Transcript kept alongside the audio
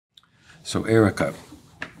So, Erica,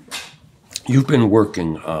 you've been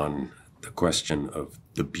working on the question of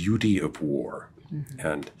the beauty of war,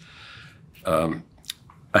 and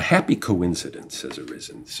a happy coincidence has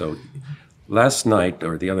arisen. So, last night,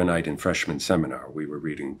 or the other night in freshman seminar, we were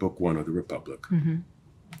reading Book One of the Republic,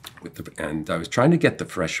 and I was trying to get the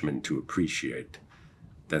freshmen to appreciate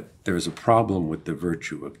that there's a problem with the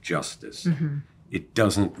virtue of justice. It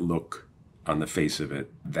doesn't look, on the face of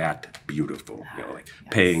it, that beautiful. You know, like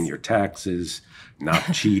paying your taxes, not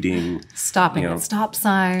cheating. Stopping at stop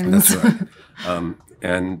signs. That's right.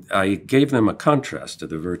 And I gave them a contrast to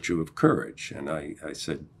the virtue of courage. And I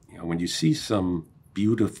said, you know, when you see some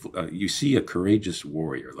beautiful, you see a courageous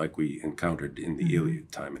warrior like we encountered in the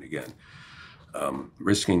Iliad time and again,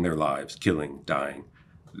 risking their lives, killing, dying,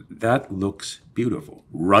 that looks beautiful.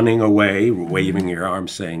 Running away, waving your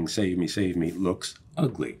arms, saying, save me, looks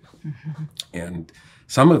ugly. And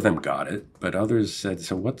some of them got it, but others said,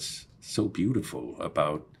 so what's so beautiful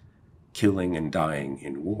about killing and dying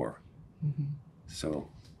in war? So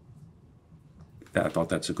I thought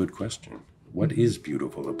that's a good question. What is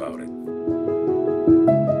beautiful about it?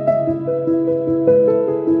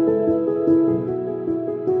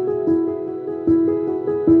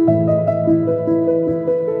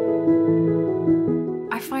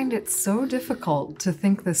 It's so difficult to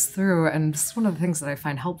think this through, and this is one of the things that I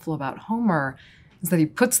find helpful about Homer is that he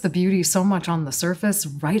puts the beauty so much on the surface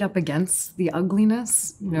right up against the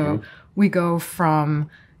ugliness. You know, we go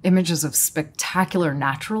from images of spectacular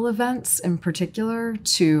natural events in particular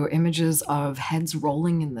to images of heads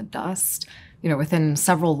rolling in the dust. You know, within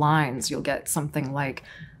several lines, you'll get something like,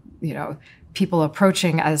 you know, people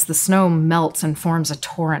approaching as the snow melts and forms a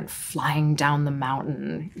torrent flying down the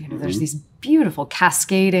mountain. You know, there's these beautiful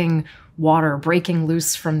cascading water breaking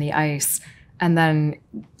loose from the ice. And then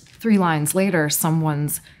 3 lines later,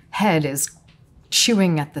 someone's head is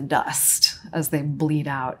chewing at the dust as they bleed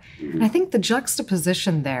out. And I think the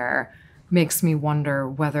juxtaposition there makes me wonder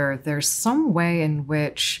whether there's some way in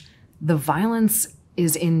which the violence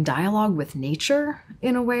is in dialogue with nature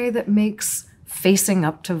in a way that makes facing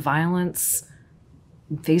up to violence,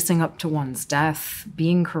 facing up to one's death,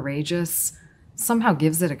 being courageous, somehow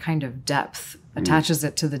gives it a kind of depth, attaches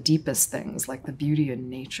it to the deepest things, like the beauty in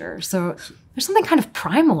nature. So there's something kind of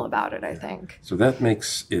primal about it, I think. So that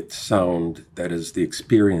makes it sound, that is the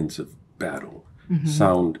experience of battle,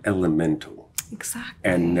 sound elemental. Exactly.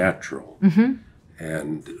 And natural.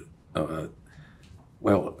 And,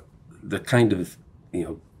 well, the kind of, you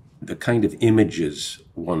know, the kind of images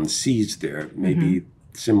one sees there may be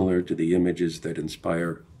similar to the images that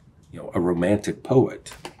inspire, you know, a romantic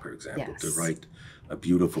poet, for example, to write a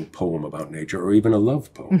beautiful poem about nature, or even a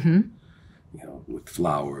love poem, you know, with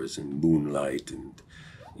flowers and moonlight and,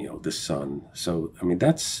 you know, the sun. So, I mean,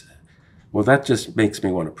 that's, well, that just makes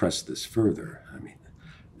me want to press this further. I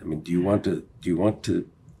mean, do you want to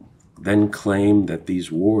then claim that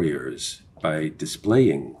these warriors, by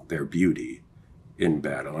displaying their beauty in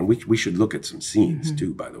battle, and we should look at some scenes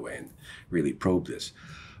too, by the way, and really probe this,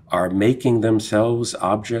 are making themselves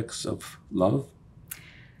objects of love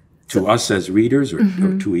to us as readers, or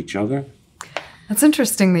to each other? It's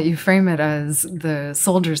interesting that you frame it as the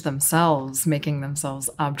soldiers themselves making themselves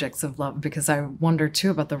objects of love, because I wonder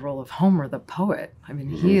too about the role of Homer, the poet. I mean,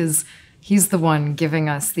 he's the one giving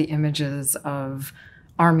us the images of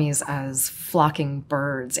armies as flocking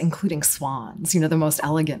birds, including swans, you know, the most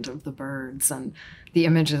elegant of the birds, and the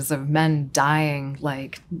images of men dying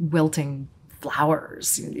like wilting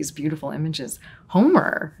flowers, you know, these beautiful images.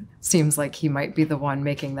 Homer seems like he might be the one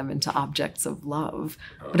making them into objects of love.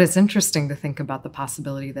 But it's interesting to think about the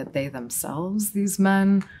possibility that they themselves, these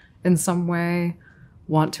men, in some way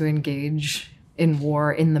want to engage in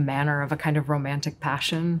war in the manner of a kind of romantic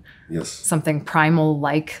passion. Yes. Something primal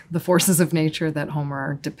like the forces of nature that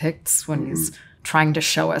Homer depicts when he's trying to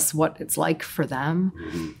show us what it's like for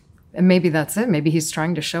them. And maybe that's it. Maybe he's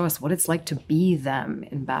trying to show us what it's like to be them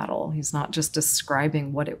in battle. He's not just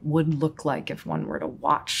describing what it would look like if one were to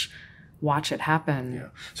watch it happen. Yeah.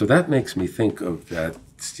 So that makes me think of that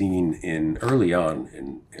scene early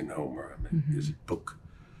on in Homer. I mean, is it book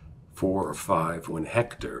 4 or 5, when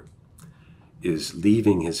Hector is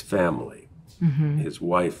leaving his family, his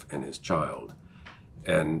wife and his child.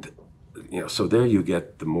 And, you know, so there you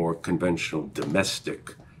get the more conventional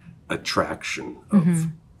domestic attraction of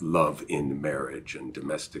love in marriage and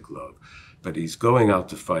domestic love. But he's going out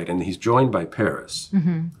to fight, and he's joined by Paris,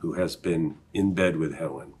 who has been in bed with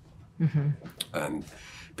Helen. And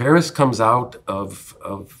Paris comes out of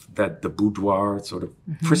the boudoir sort of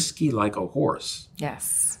frisky like a horse.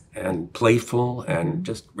 Yes. And playful and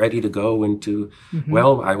just ready to go into,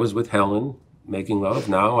 well, I was with Helen, making love.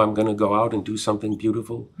 Now I'm going to go out and do something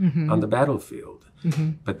beautiful on the battlefield.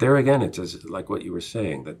 But there again, it's just like what you were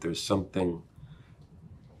saying, that there's something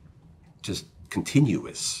just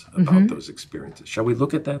continuous about those experiences. Shall we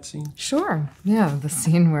look at that scene? Sure. Yeah, the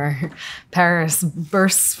scene where Paris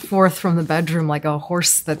bursts forth from the bedroom like a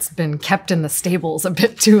horse that's been kept in the stables a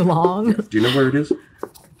bit too long. Do you know where it is?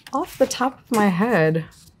 Off the top of my head,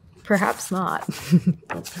 perhaps not.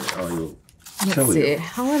 Okay, I will Let's tell see. you.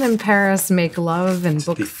 Helen and Paris make love in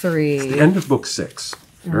book 3. It's the end of book 6.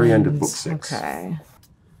 Very end of book 6. Okay.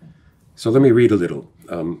 So let me read a little.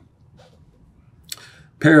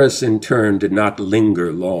 Paris, in turn, did not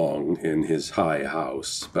linger long in his high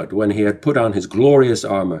house, but when he had put on his glorious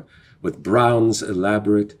armor with bronze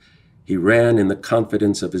elaborate, he ran in the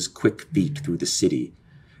confidence of his quick feet through the city,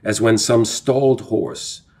 as when some stalled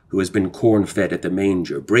horse, who has been corn-fed at the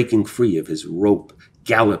manger, breaking free of his rope,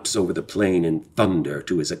 gallops over the plain in thunder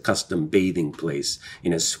to his accustomed bathing place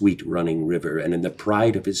in a sweet running river, and in the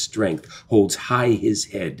pride of his strength holds high his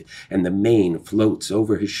head, and the mane floats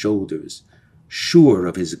over his shoulders. Sure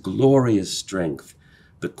of his glorious strength,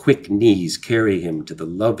 the quick knees carry him to the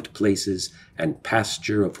loved places and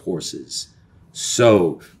pasture of horses.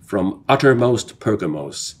 So, from uttermost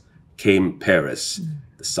Pergamos came Paris,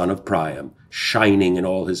 the son of Priam, shining in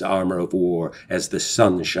all his armor of war as the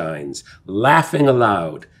sun shines, laughing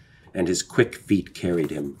aloud, and his quick feet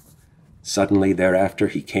carried him. Suddenly thereafter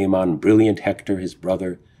he came on brilliant Hector, his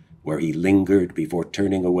brother, where he lingered before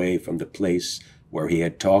turning away from the place where he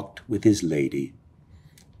had talked with his lady.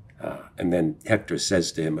 And then Hector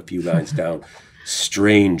says to him a few lines down,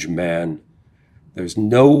 "Strange man, there's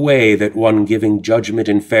no way that one giving judgment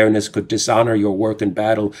in fairness could dishonor your work in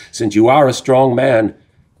battle, since you are a strong man.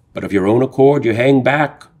 But of your own accord you hang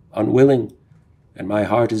back, unwilling, and my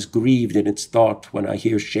heart is grieved in its thought when I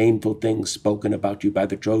hear shameful things spoken about you by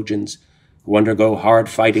the Trojans, who undergo hard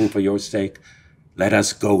fighting for your sake. Let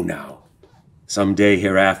us go now. Some day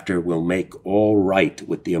hereafter we'll make all right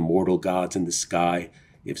with the immortal gods in the sky,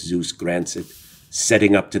 if Zeus grants it,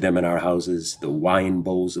 setting up to them in our houses the wine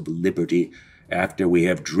bowls of liberty, after we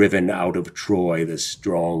have driven out of Troy the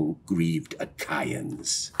strong, grieved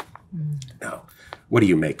Achaeans." Now, what do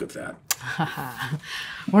you make of that?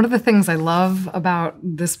 One of the things I love about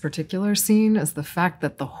this particular scene is the fact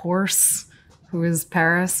that the horse, who is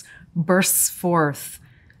Paris, bursts forth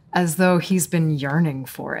as though he's been yearning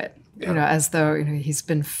for it. You know, as though he's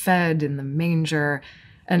been fed in the manger.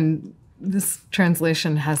 And this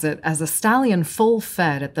translation has it as a stallion full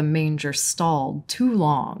fed at the manger stalled too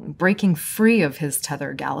long, breaking free of his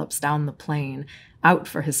tether gallops down the plain, out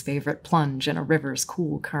for his favorite plunge in a river's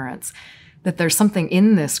cool currents. That there's something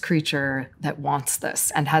in this creature that wants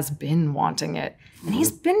this and has been wanting it. And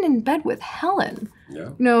he's been in bed with Helen. Yeah.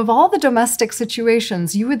 You know, of all the domestic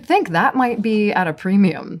situations, you would think that might be at a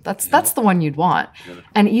premium. That's the one you'd want. Yeah.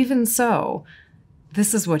 And even so,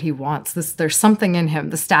 this is what he wants. There's something in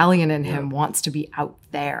him. The stallion in him wants to be out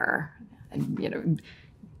there and,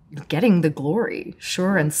 getting the glory,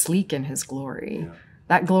 sure and sleek in his glory. Yeah.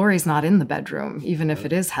 That glory's not in the bedroom, even if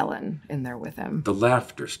it is Helen in there with him. The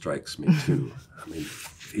laughter strikes me too. I mean,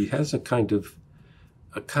 he has a kind of,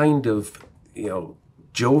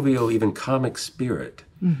 jovial, even comic spirit.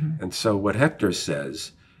 And so what Hector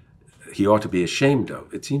says he ought to be ashamed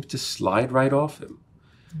of, it seems to slide right off him.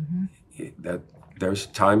 That there's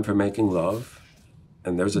time for making love,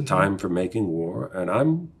 and there's a time for making war, and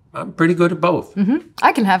I'm pretty good at both.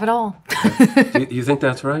 I can have it all. You think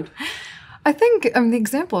that's right? I think the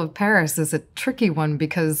example of Paris is a tricky one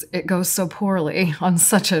because it goes so poorly on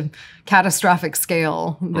such a catastrophic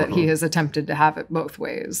scale that he has attempted to have it both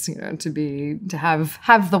ways. To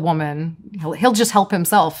have the woman, he'll just help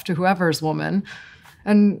himself to whoever's woman,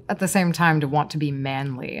 and at the same time to want to be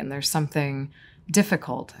manly. And there's something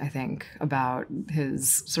difficult, I think, about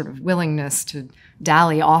his sort of willingness to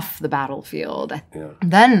dally off the battlefield,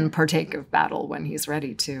 then partake of battle when he's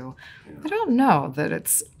ready to. I don't know that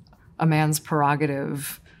it's a man's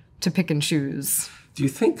prerogative to pick and choose. Do you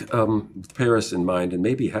think, with Paris in mind, and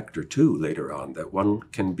maybe Hector too later on, that one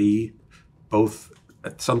can be both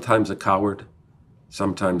sometimes a coward,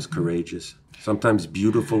 sometimes courageous, sometimes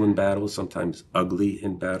beautiful in battle, sometimes ugly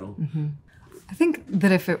in battle? I think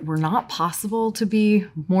that if it were not possible to be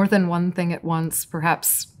more than one thing at once,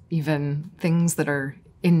 perhaps even things that are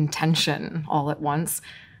in tension all at once,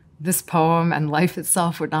 this poem and life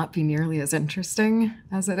itself would not be nearly as interesting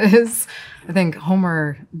as it is. I think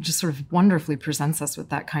Homer just sort of wonderfully presents us with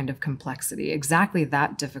that kind of complexity, exactly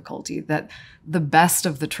that difficulty, that the best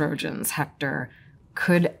of the Trojans, Hector,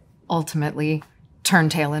 could ultimately turn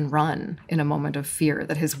tail and run in a moment of fear,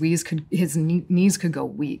 that his knees could go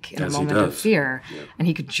weak in a moment of fear, and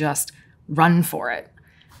he could just run for it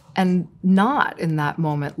and not in that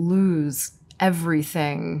moment lose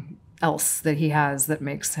everything else that he has that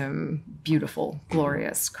makes him beautiful,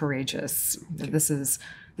 glorious, courageous. This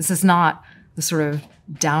is not the sort of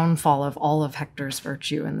downfall of all of Hector's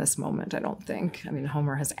virtue in this moment, I don't think. I mean,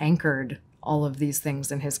 Homer has anchored all of these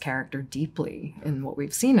things in his character deeply in what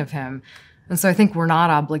we've seen of him. And so I think we're not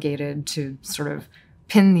obligated to sort of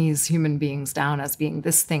pin these human beings down as being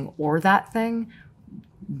this thing or that thing.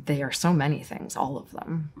 They are so many things, all of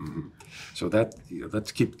them. Mm-hmm. So that,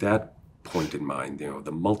 let's keep that point in mind,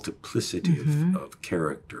 the multiplicity of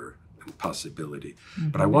character and possibility.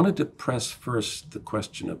 But I wanted to press first the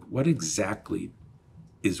question of what exactly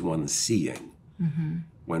is one seeing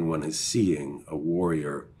when one is seeing a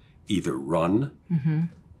warrior either run,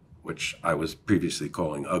 which I was previously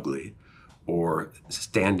calling ugly, or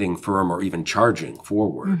standing firm or even charging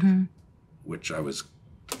forward, which I was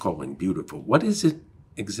calling beautiful. What is it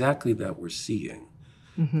exactly that we're seeing?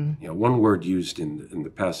 One word used in the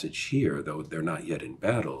passage here, though they're not yet in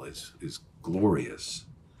battle, is glorious.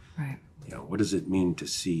 Right. What does it mean to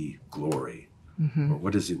see glory? Or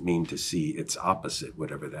what does it mean to see its opposite,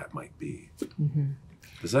 whatever that might be?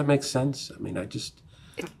 Does that make sense? I mean,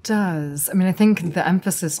 It does. I mean, I think the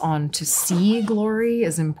emphasis on to see glory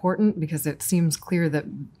is important because it seems clear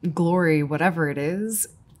that glory, whatever it is,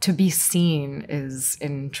 to be seen is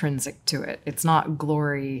intrinsic to it. It's not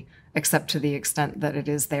glory except to the extent that it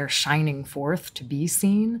is there shining forth to be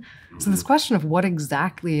seen. So this question of what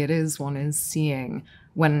exactly it is one is seeing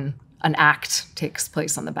when an act takes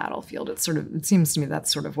place on the battlefield, it seems to me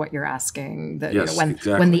that's sort of what you're asking, that yes,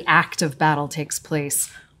 exactly. When the act of battle takes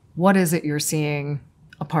place, what is it you're seeing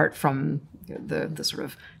apart from the sort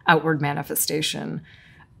of outward manifestation?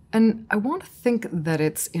 And I want to think that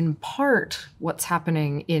it's in part what's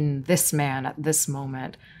happening in this man at this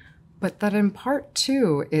moment, but that in part,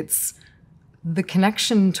 too, it's the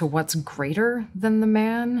connection to what's greater than the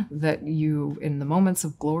man, that in the moments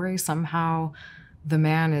of glory, somehow the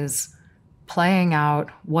man is playing out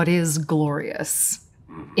what is glorious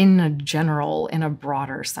in a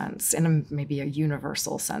broader sense, maybe a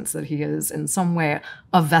universal sense, that he is in some way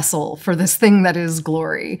a vessel for this thing that is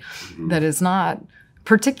glory, that is not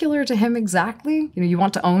particular to him exactly. You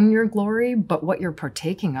want to own your glory, but what you're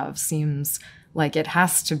partaking of seems like it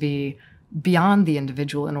has to be beyond the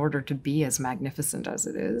individual in order to be as magnificent as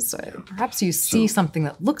it is. So perhaps you see something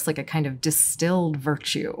that looks like a kind of distilled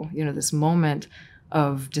virtue, this moment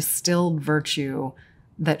of distilled virtue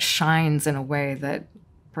that shines in a way that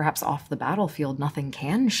perhaps off the battlefield nothing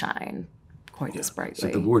can shine quite as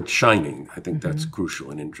brightly. So the word shining, I think that's crucial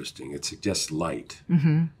and interesting. It suggests light.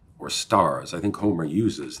 Or stars. I think Homer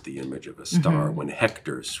uses the image of a star when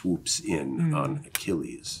Hector swoops in on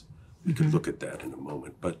Achilles. We could look at that in a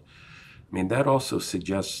moment. But, I mean, that also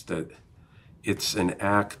suggests that it's an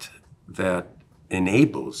act that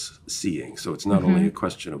enables seeing. So it's not only a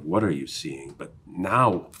question of what are you seeing, but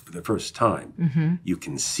now, for the first time, you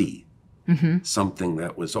can see something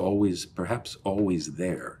that was perhaps always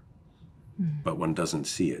there, but one doesn't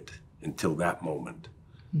see it until that moment.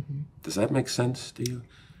 Does that make sense to you?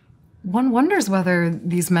 One wonders whether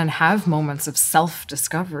these men have moments of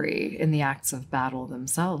self-discovery in the acts of battle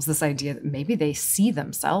themselves, this idea that maybe they see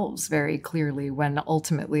themselves very clearly when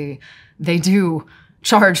ultimately they do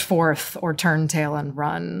charge forth or turn tail and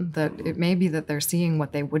run, that it may be that they're seeing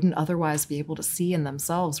what they wouldn't otherwise be able to see in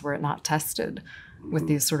themselves were it not tested with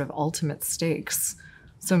these sort of ultimate stakes.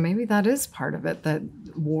 So maybe that is part of it, that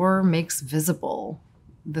war makes visible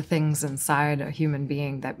the things inside a human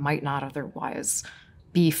being that might not otherwise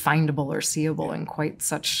be findable or seeable in quite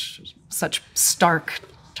such stark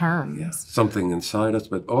terms. Yeah. Something inside us,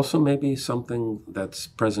 but also maybe something that's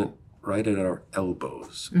present right at our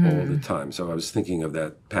elbows all the time. So I was thinking of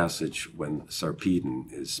that passage when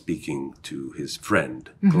Sarpedon is speaking to his friend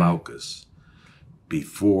Glaucus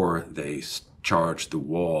before they charge the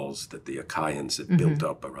walls that the Achaeans had built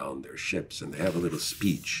up around their ships, and they have a little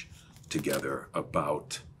speech together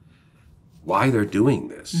about why they're doing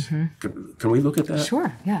this. Can we look at that?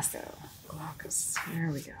 Sure, yes. Glaucus, there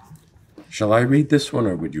we go. Shall I read this one,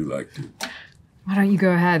 or would you like to? Why don't you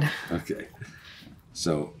go ahead? Okay.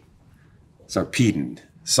 So, Sarpedon,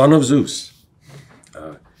 son of Zeus,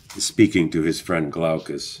 is speaking to his friend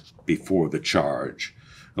Glaucus before the charge.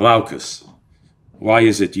 Glaucus, why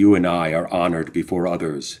is it you and I are honored before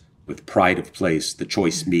others with pride of place, the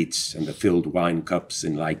choice meats and the filled wine cups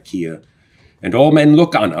in Lycia, and all men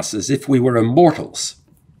look on us as if we were immortals,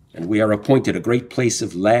 and we are appointed a great place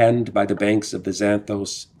of land by the banks of the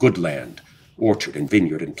Xanthos, good land, orchard and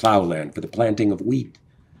vineyard and plowland for the planting of wheat.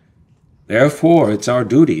 Therefore, it's our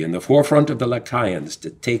duty in the forefront of the Lycaeans to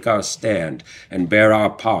take our stand and bear our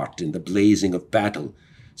part in the blazing of battle,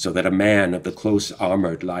 so that a man of the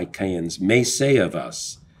close-armored Lycaeans may say of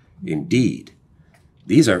us, indeed,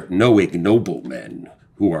 these are no ignoble men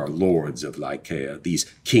who are lords of Lycaea, these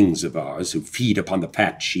kings of ours who feed upon the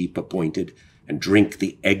fat sheep appointed and drink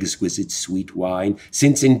the exquisite sweet wine,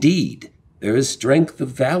 since indeed there is strength of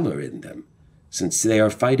valor in them, since they are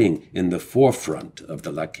fighting in the forefront of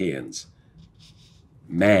the Lycaeans.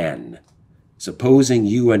 Man, supposing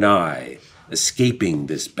you and I, escaping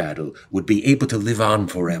this battle, would be able to live on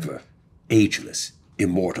forever, ageless,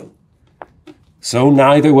 immortal. So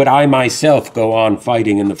neither would I myself go on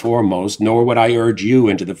fighting in the foremost, nor would I urge you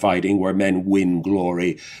into the fighting where men win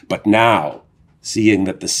glory. But now, seeing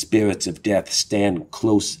that the spirits of death stand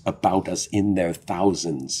close about us in their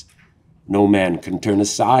thousands, no man can turn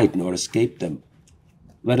aside nor escape them.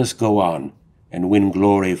 Let us go on and win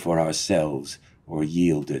glory for ourselves or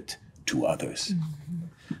yield it to others.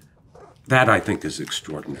 Mm-hmm. That, I think, is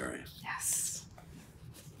extraordinary. Yes.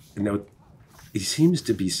 Now, he seems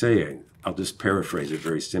to be saying, I'll just paraphrase it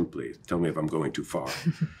very simply. Tell me if I'm going too far.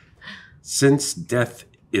 Since death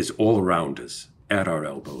is all around us, at our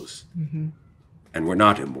elbows, mm-hmm. and we're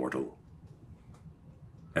not immortal,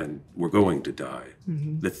 and we're going to die,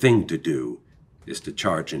 mm-hmm. the thing to do is to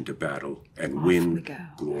charge into battle and win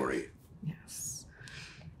glory. Yes.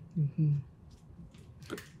 Mm-hmm.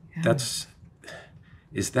 But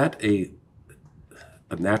is that a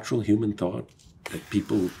natural human thought that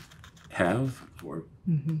people have, or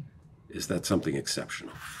mm-hmm. is that something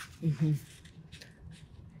exceptional? Mm-hmm.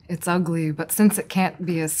 It's ugly, but since it can't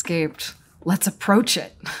be escaped, let's approach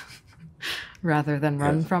it rather than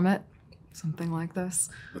run from it. Something like this.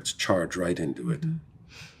 Let's charge right into it. Mm-hmm.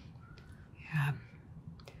 Yeah.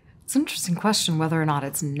 It's an interesting question whether or not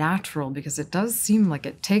it's natural, because it does seem like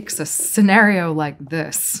it takes a scenario like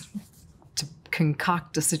this to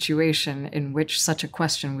concoct a situation in which such a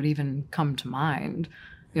question would even come to mind.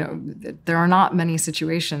 You know, there are not many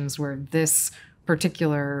situations where this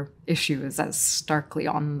particular issue is as starkly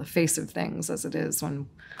on the face of things as it is when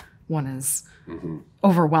one is mm-hmm.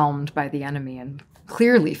 overwhelmed by the enemy and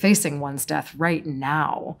clearly facing one's death right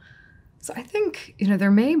now. So I think,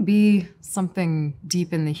 there may be something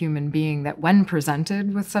deep in the human being that when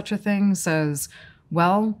presented with such a thing says,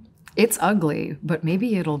 well, it's ugly, but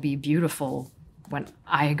maybe it'll be beautiful when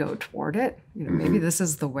I go toward it. Maybe this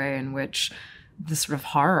is the way in which the sort of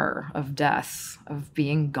horror of death, of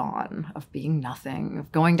being gone, of being nothing,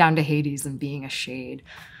 of going down to Hades and being a shade,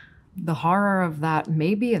 the horror of that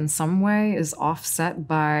maybe in some way is offset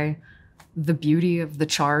by the beauty of the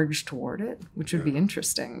charge toward it, which would be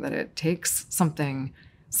interesting, that it takes something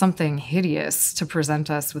hideous to present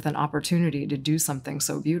us with an opportunity to do something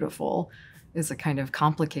so beautiful is a kind of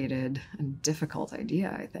complicated and difficult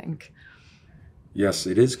idea, I think. Yes,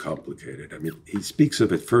 it is complicated. I mean, he speaks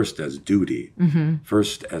of it first as duty, mm-hmm.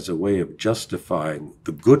 first as a way of justifying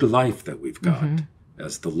the good life that we've got mm-hmm.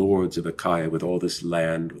 as the lords of Achaia, with all this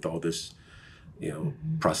land, with all this,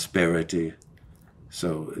 mm-hmm. prosperity.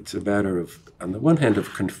 So it's a matter of, on the one hand,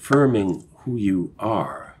 of confirming who you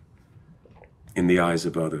are in the eyes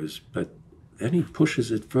of others, but then he pushes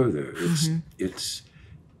it further. It's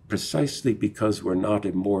precisely because we're not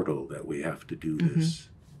immortal that we have to do this.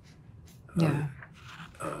 Mm-hmm.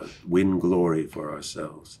 Win glory for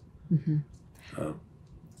ourselves. Mm-hmm.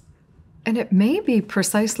 And it may be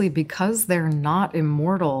precisely because they're not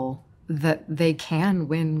immortal that they can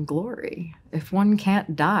win glory. If one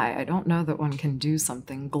can't die, I don't know that one can do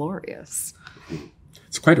something glorious.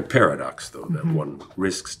 It's quite a paradox, though, that one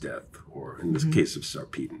risks death, or in this case of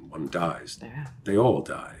Sarpedon, one dies. Yeah. They all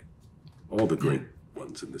die. All the great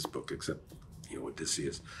ones in this book, except,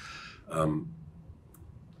 Odysseus.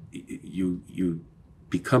 You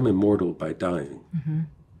become immortal by dying.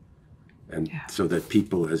 And so that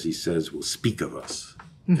people, as he says, will speak of us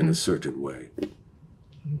in a certain way.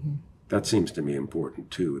 That seems to me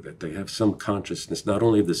important, too, that they have some consciousness, not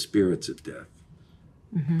only of the spirits of death,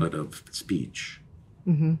 but of speech.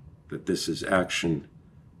 That this is action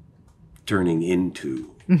turning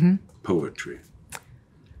into poetry.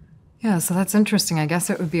 Yeah, so that's interesting. I guess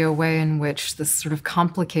it would be a way in which this sort of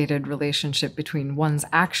complicated relationship between one's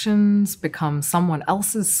actions become someone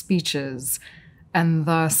else's speeches, and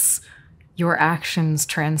thus your actions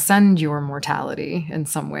transcend your mortality in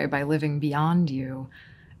some way by living beyond you.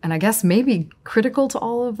 And I guess maybe critical to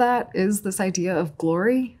all of that is this idea of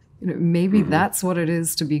glory. Maybe that's what it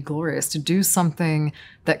is to be glorious, to do something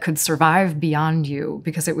that could survive beyond you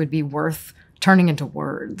because it would be worth turning into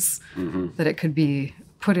words, that it could be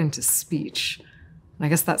put into speech. And I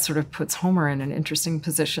guess that sort of puts Homer in an interesting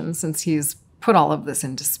position since he's put all of this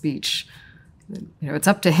into speech. It's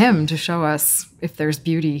up to him to show us if there's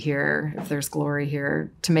beauty here, if there's glory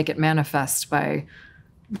here, to make it manifest by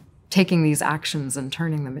taking these actions and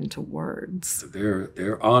turning them into words.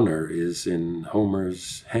 Their honor is in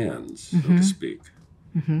Homer's hands, so to speak.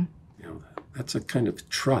 That's a kind of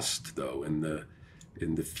trust, though, in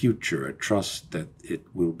the future, a trust that it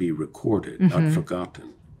will be recorded, not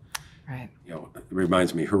forgotten. Right. It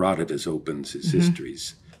reminds me, Herodotus opens his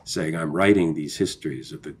histories saying, I'm writing these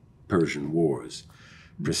histories of the Persian Wars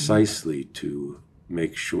precisely to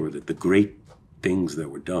make sure that the great things that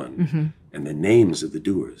were done and the names of the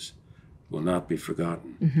doers will not be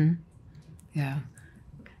forgotten. Yeah.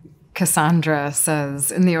 Cassandra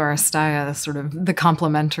says in the Oresteia, sort of the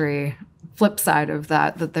complementary flip side of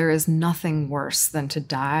that there is nothing worse than to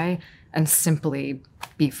die and simply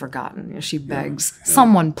be forgotten. She begs,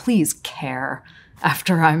 someone please care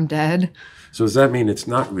after I'm dead. So does that mean it's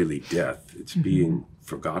not really death, it's being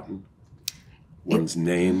forgotten? One's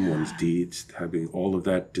name, one's deeds, having all of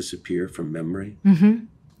that disappear from memory?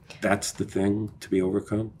 That's the thing to be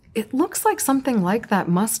overcome? It looks like something like that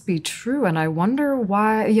must be true, and I wonder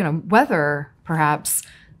why, whether perhaps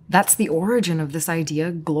that's the origin of this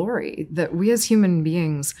idea, glory, that we as human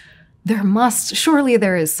beings, surely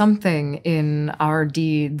there is something in our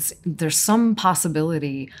deeds, there's some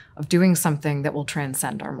possibility of doing something that will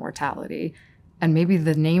transcend our mortality. And maybe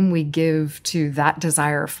the name we give to that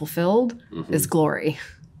desire fulfilled is glory.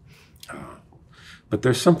 But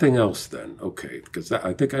there's something else then, okay, because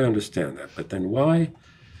I think I understand that. But then why,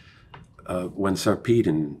 when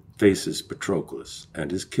Sarpedon faces Patroclus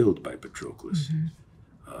and is killed by Patroclus,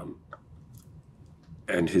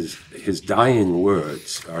 and his dying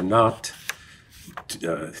words are not,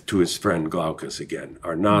 to his friend Glaucus again,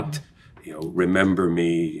 are not, remember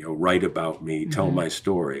me, write about me, tell my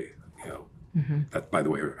story, that, by the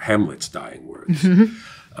way, are Hamlet's dying words.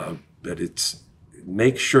 That it's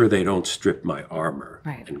make sure they don't strip my armor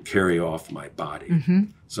and carry off my body.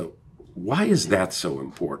 So why is that so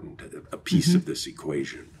important, a piece of this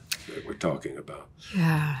equation that we're talking about?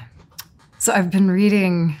 Yeah. So I've been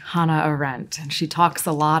reading Hannah Arendt, and she talks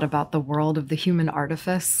a lot about the world of the human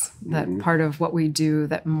artifice, that part of what we do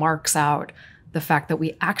that marks out the fact that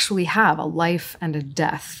we actually have a life and a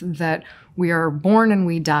death, that we are born and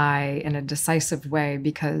we die in a decisive way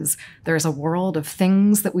because there's a world of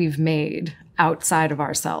things that we've made outside of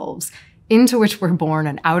ourselves, into which we're born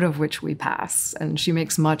and out of which we pass. And she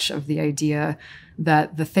makes much of the idea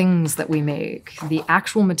that the things that we make, the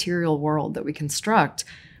actual material world that we construct,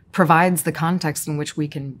 provides the context in which we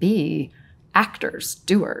can be actors,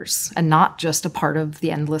 doers, and not just a part of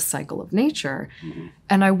the endless cycle of nature.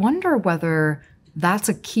 And I wonder whether that's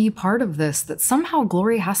a key part of this, that somehow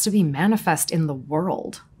glory has to be manifest in the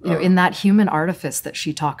world, in that human artifice that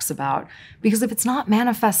she talks about. Because if it's not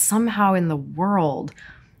manifest somehow in the world,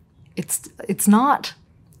 it's not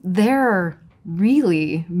there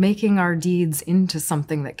really making our deeds into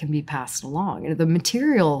something that can be passed along. The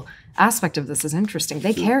material aspect of this is interesting.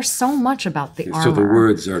 They care so much about the armor. So the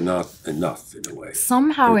words are not enough in a way.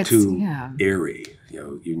 Somehow They're it's too airy.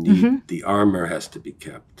 You need the armor has to be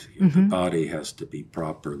kept. The body has to be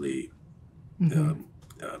properly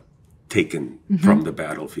taken from the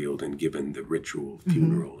battlefield and given the ritual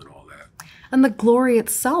funeral and all that. And the glory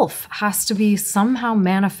itself has to be somehow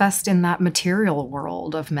manifest in that material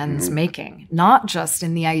world of men's making, not just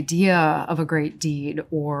in the idea of a great deed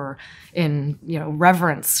or in,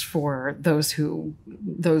 reverence for those who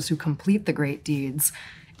complete the great deeds.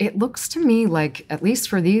 It looks to me like, at least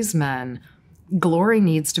for these men, glory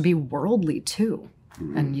needs to be worldly too.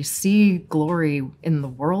 And you see glory in the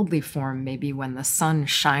worldly form maybe when the sun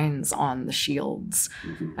shines on the shields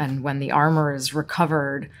and when the armor is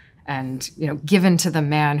recovered and, given to the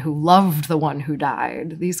man who loved the one who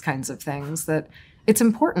died, these kinds of things, that it's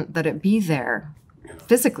important that it be there,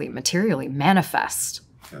 physically, materially, manifest.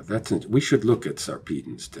 Yeah, we should look at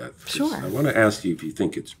Sarpedon's death. Sure. I want to ask you if you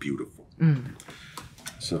think it's beautiful.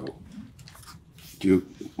 So, do you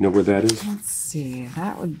know where that is? Let's see.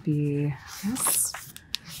 That would be, yes.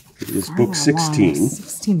 It is book 16.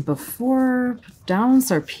 16. Before down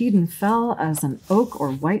Sarpedon fell as an oak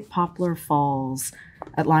or white poplar falls,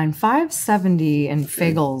 at line 570 in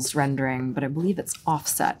Fagel's rendering, but I believe it's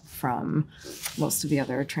offset from most of the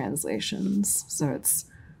other translations. So it's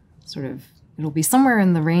sort of, it'll be somewhere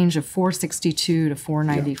in the range of 462 to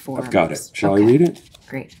 494. Yeah, I've got it. Shall I read it?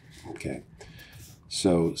 Great. Okay.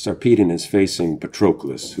 So Sarpedon is facing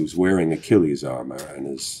Patroclus, who's wearing Achilles' armor and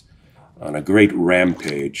is on a great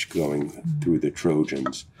rampage going through the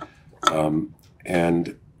Trojans.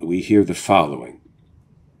 And we hear the following.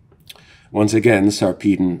 Once again,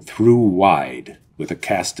 Sarpedon threw wide with a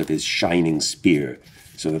cast of his shining spear,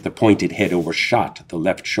 so that the pointed head overshot the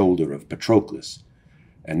left shoulder of Patroclus.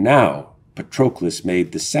 And now Patroclus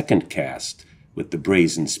made the second cast with the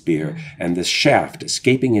brazen spear, and the shaft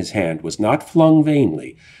escaping his hand was not flung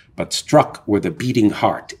vainly, but struck where the beating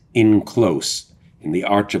heart in close, in the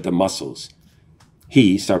arch of the muscles.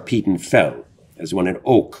 He, Sarpedon, fell, as when an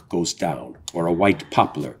oak goes down, or a white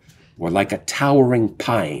poplar, or like a towering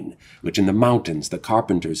pine, which in the mountains the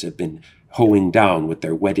carpenters have been hoeing down with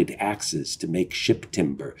their whetted axes to make ship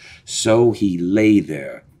timber. So he lay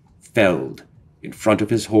there, felled, in front of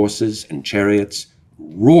his horses and chariots,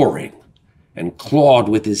 roaring, and clawed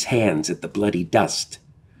with his hands at the bloody dust,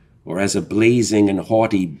 or as a blazing and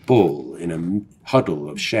haughty bull in a huddle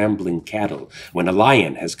of shambling cattle, when a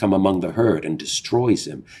lion has come among the herd and destroys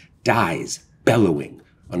him, dies bellowing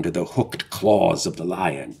under the hooked claws of the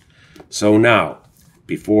lion. So now,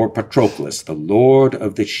 before Patroclus, the lord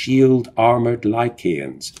of the shield-armored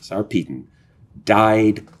Lycaeans, Sarpedon,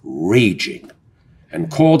 died raging,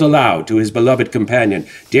 and called aloud to his beloved companion,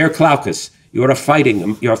 "Dear Glaucus, you are a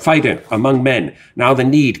fighter among men. Now the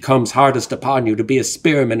need comes hardest upon you to be a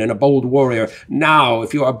spearman and a bold warrior. Now,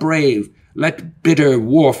 if you are brave, let bitter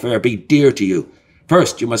warfare be dear to you.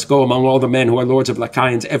 First, you must go among all the men who are lords of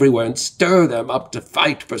Lycaeans everywhere and stir them up to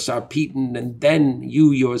fight for Sarpedon, and then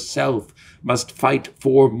you yourself must fight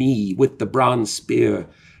for me with the bronze spear,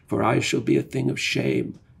 for I shall be a thing of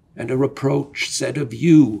shame and a reproach said of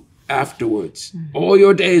you afterwards, all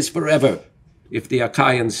your days forever, if the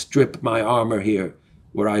Achaeans strip my armor here,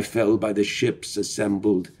 where I fell by the ships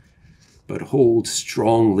assembled. But hold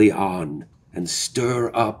strongly on and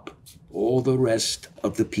stir up all the rest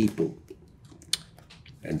of the people."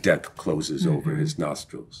 And death closes over his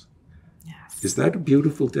nostrils. Yes. Is that a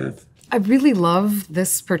beautiful death? I really love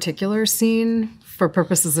this particular scene for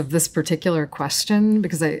purposes of this particular question,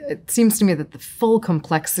 because it seems to me that the full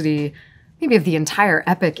complexity maybe of the entire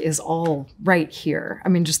epic is all right here. I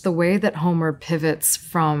mean, just the way that Homer pivots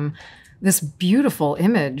from this beautiful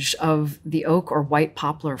image of the oak or white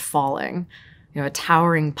poplar falling, a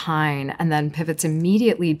towering pine, and then pivots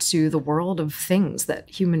immediately to the world of things that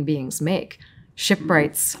human beings make.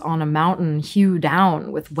 Shipwrights on a mountain hew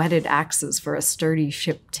down with whetted axes for a sturdy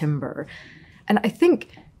ship timber. And I think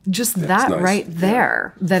just that's that nice. Right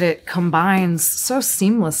there, that it combines so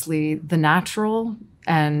seamlessly the natural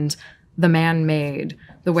and the man-made,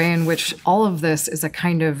 the way in which all of this is a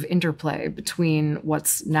kind of interplay between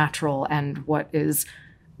what's natural and what is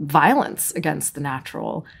violence against the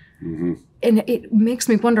natural. Mm-hmm. And it makes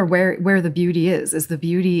me wonder where the beauty is. Is the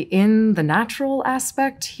beauty in the natural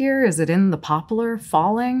aspect here? Is it in the poplar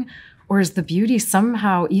falling? Or is the beauty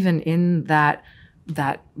somehow even in that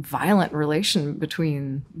violent relation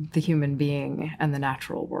between the human being and the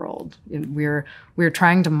natural world? We're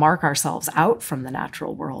trying to mark ourselves out from the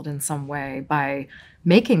natural world in some way by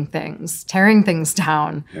making things, tearing things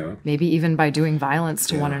down, maybe even by doing violence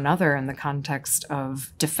to one another in the context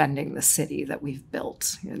of defending the city that we've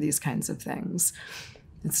built, these kinds of things.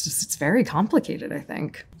 It's very complicated, I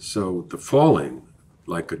think. So the falling,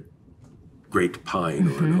 like a great pine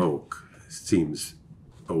or an oak, seems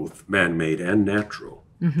both man-made and natural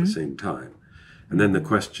at the same time. And then the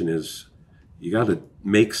question is, you got to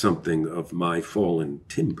make something of my fallen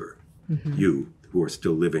timber, you who are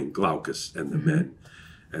still living, Glaucus and the men.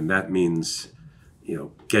 And that means,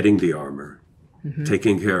 getting the armor,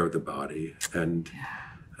 taking care of the body, and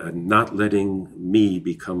not letting me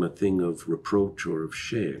become a thing of reproach or of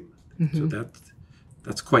shame. So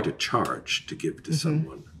that's quite a charge to give to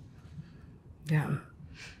someone. Yeah.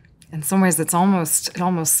 In some ways, it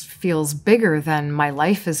almost feels bigger than my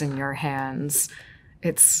life is in your hands.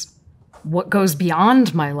 It's what goes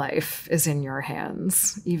beyond my life is in your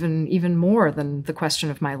hands, even more than the question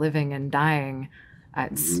of my living and dying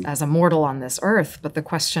as a mortal on this earth, but the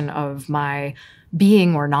question of my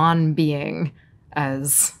being or non-being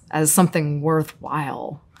as something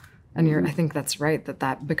worthwhile. And I think that's right,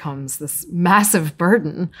 that becomes this massive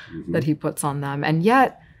burden that he puts on them. And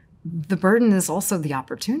yet, the burden is also the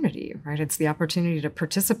opportunity, right? It's the opportunity to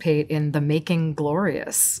participate in the making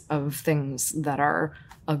glorious of things that are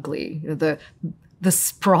ugly. The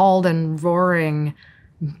sprawled and roaring,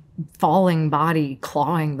 falling body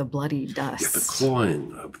clawing the bloody dust. Yeah, the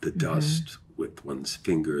clawing of the dust with one's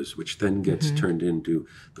fingers, which then gets turned into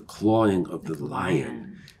the clawing of the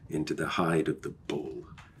lion into the hide of the bull.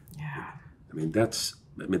 Yeah. I mean, that's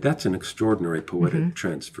an extraordinary poetic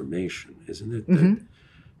transformation, isn't it?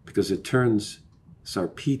 Because it turns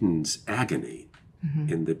Sarpedon's agony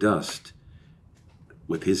in the dust,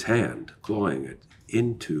 with his hand, clawing it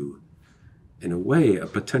into, in a way, a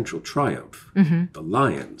potential triumph. The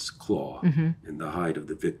lion's claw in the hide of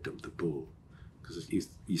the victim, the bull. Because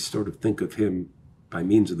you sort of think of him by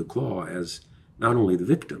means of the claw as not only the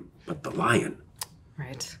victim, but the lion.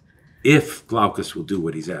 Right. If Glaucus will do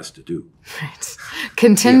what he's asked to do. Right.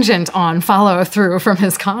 Contingent on follow through from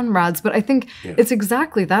his comrades. But I think it's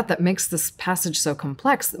exactly that makes this passage so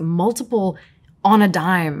complex. Multiple on a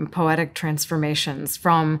dime poetic transformations,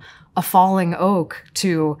 from a falling oak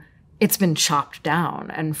to it's been chopped down,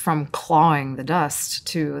 and from clawing the dust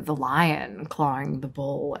to the lion clawing the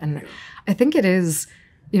bull. And I think it is,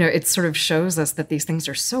 it sort of shows us that these things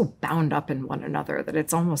are so bound up in one another that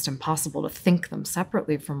it's almost impossible to think them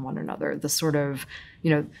separately from one another. The sort of,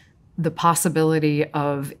 the possibility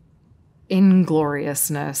of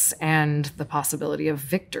ingloriousness and the possibility of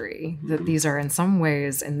victory, that these are in some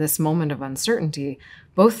ways, in this moment of uncertainty,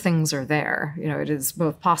 both things are there. It is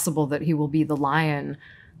both possible that he will be the lion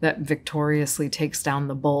that victoriously takes down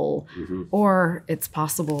the bull, or it's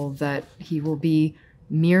possible that he will be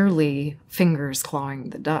merely fingers clawing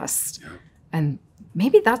the dust. And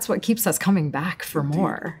maybe that's what keeps us coming back for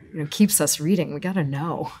more, keeps us reading. We got to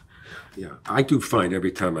know. Yeah, I do find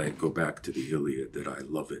every time I go back to the Iliad that I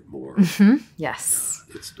love it more. Yes.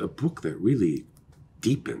 It's a book that really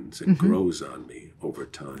deepens and grows on me over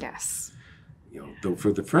time. Yes. Though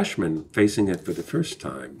for the freshman facing it for the first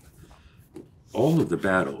time, all of the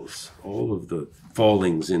battles, all of the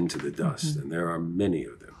fallings into the dust, and there are many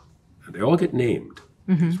of them, and they all get named,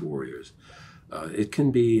 these warriors. It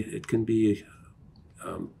can be.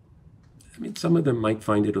 Some of them might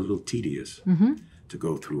find it a little tedious to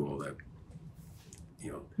go through all that,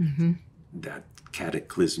 that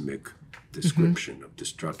cataclysmic description of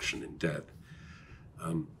destruction and death.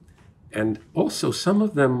 And also some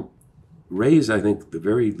of them raise, I think, the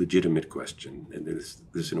very legitimate question, and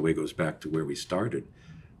this in a way goes back to where we started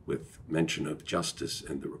with mention of justice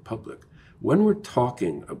and the Republic. When we're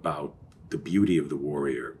talking about the beauty of the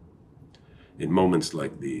warrior in moments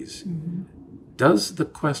like these, does the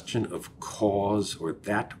question of cause, or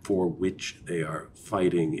that for which they are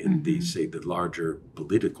fighting in the, say, the larger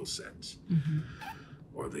political sense,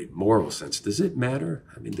 or the moral sense, does it matter?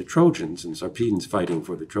 The Trojans and Sarpedon's fighting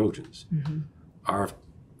for the Trojans are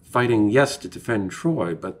fighting, yes, to defend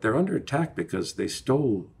Troy, but they're under attack because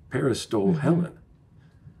Paris stole Helen,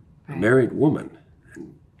 a married woman,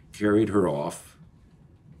 and carried her off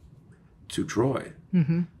to Troy.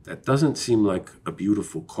 That doesn't seem like a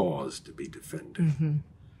beautiful cause to be defended.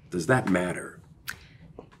 Does that matter?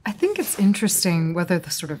 I think it's interesting whether the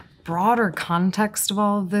sort of broader context of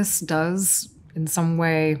all of this does in some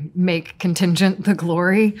way make contingent the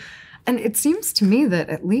glory. And it seems to me that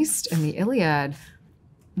at least in the Iliad,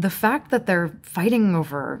 the fact that they're fighting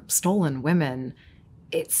over stolen women,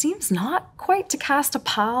 it seems not quite to cast a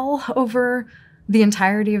pall over the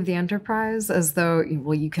entirety of the enterprise, as though,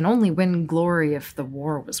 well, you can only win glory if the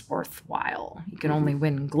war was worthwhile. You can only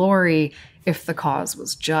win glory if the cause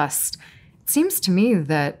was just. It seems to me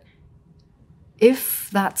that if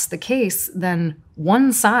that's the case, then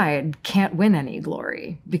one side can't win any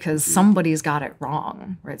glory because somebody's got it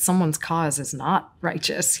wrong, right? Someone's cause is not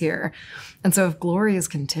righteous here. And so if glory is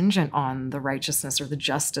contingent on the righteousness or the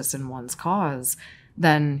justice in one's cause,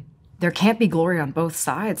 then there can't be glory on both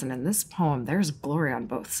sides. And in this poem, there's glory on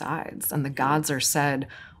both sides. And the gods are said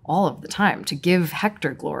all of the time to give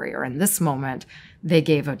Hector glory, or in this moment, they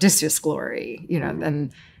gave Odysseus glory,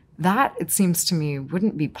 and that, it seems to me,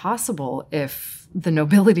 wouldn't be possible if the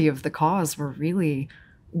nobility of the cause were really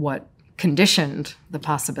what conditioned the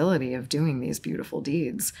possibility of doing these beautiful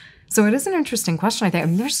deeds. So it is an interesting question, I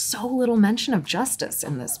think. There's so little mention of justice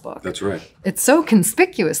in this book. That's right. It's so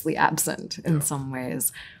conspicuously absent in some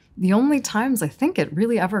ways. The only times I think it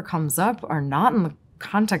really ever comes up are not in the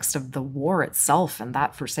context of the war itself, and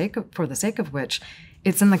that for the sake of which,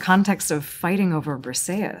 it's in the context of fighting over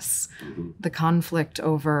Briseis, the conflict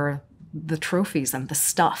over the trophies and the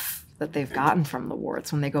stuff that they've gotten from the war.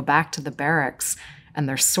 It's when they go back to the barracks and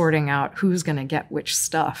they're sorting out who's going to get which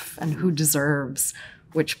stuff and who deserves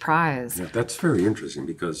which prize. Yeah, that's very interesting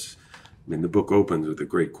because, the book opens with a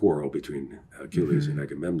great quarrel between Achilles and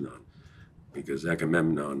Agamemnon, because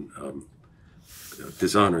Agamemnon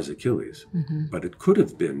dishonors Achilles. But it could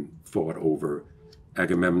have been fought over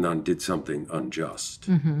Agamemnon did something unjust.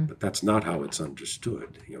 But that's not how it's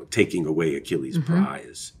understood. Taking away Achilles'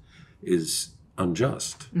 prize is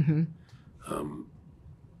unjust.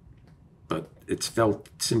 But it's felt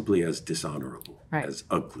simply as dishonorable, as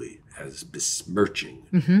ugly, as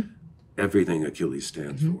besmirching everything Achilles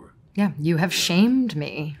stands for. Yeah, you have shamed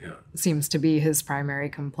me, seems to be his primary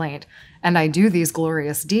complaint. And I do these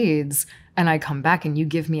glorious deeds, and I come back and you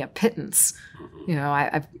give me a pittance. You know,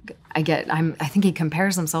 I think he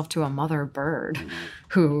compares himself to a mother bird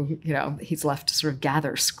who, you know, he's left to sort of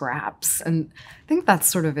gather scraps. And I think that's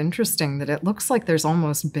sort of interesting that it looks like there's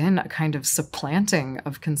almost been a kind of supplanting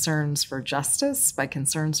of concerns for justice by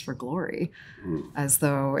concerns for glory, as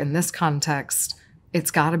though in this context, it's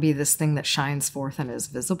got to be this thing that shines forth and is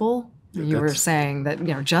visible. You were saying that,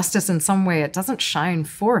 you know, justice in some way, it doesn't shine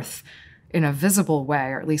forth in a visible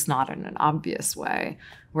way, or at least not in an obvious way,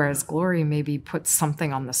 whereas glory maybe puts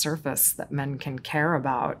something on the surface that men can care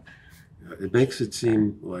about. It makes it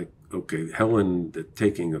seem like, okay, Helen, the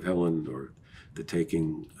taking of Helen, or the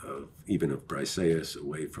taking of even of Briseis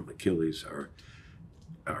away from Achilles are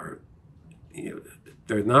you know,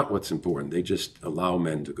 they're not what's important. They just allow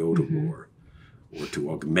men to go to war or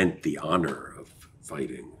to augment the honor of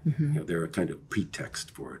fighting. You know, they're a kind of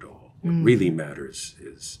pretext for it all. What really matters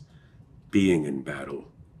is being in battle,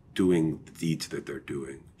 doing the deeds that they're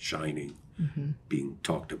doing, shining, being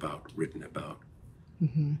talked about, written about.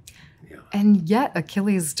 Yeah. And yet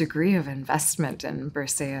Achilles' degree of investment in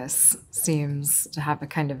Briseis seems to have a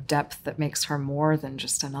kind of depth that makes her more than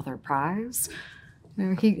just another prize. You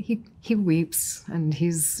know, he weeps, and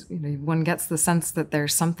he's, you know, one gets the sense that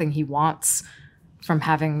there's something he wants from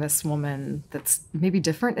having this woman that's maybe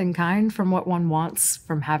different in kind from what one wants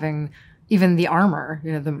from having even the armor,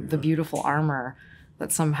 you know, the beautiful armor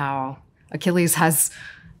that somehow Achilles has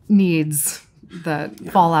needs that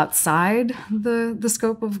fall outside the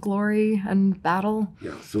scope of glory and battle.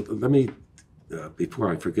 Yeah, so let me, before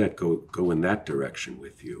I forget, go in that direction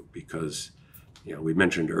with you, because, you know, we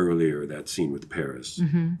mentioned earlier that scene with Paris,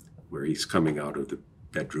 where he's coming out of the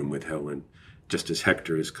bedroom with Helen, just as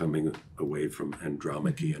Hector is coming away from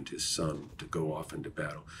Andromache and his son to go off into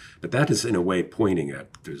battle. But that is in a way pointing at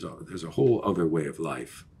there's a whole other way of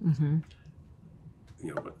life.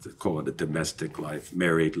 You know, they call it a domestic life,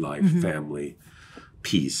 married life, family,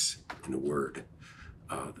 peace, in a word.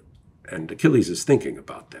 And Achilles is thinking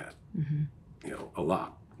about that, you know, a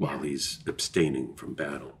lot while he's abstaining from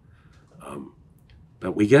battle.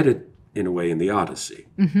 But we get it in a way in the Odyssey.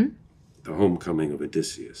 The homecoming of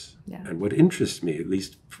Odysseus. And what interests me, at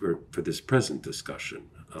least for this present discussion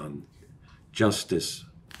on justice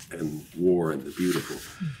and war and the beautiful,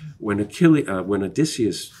 when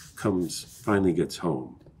Odysseus finally gets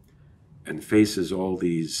home and faces all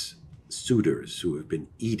these suitors who have been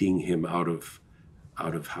eating him out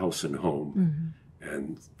of house and home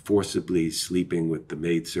and forcibly sleeping with the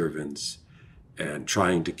maidservants and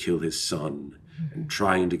trying to kill his son and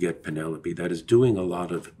trying to get Penelope, that is doing a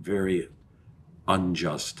lot of very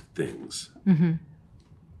unjust things.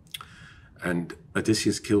 And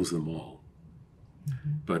Odysseus kills them all.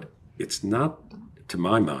 But it's not, to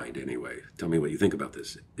my mind anyway, tell me what you think about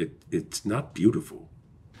this, it's not beautiful.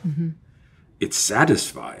 It's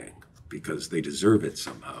satisfying because they deserve it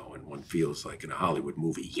somehow, and one feels like in a Hollywood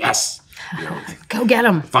movie, yes! You know, go get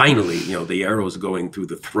him! Finally, you know, the arrow's going through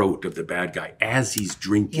the throat of the bad guy as he's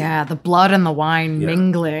drinking. Yeah, the blood and the wine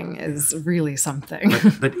mingling is really something.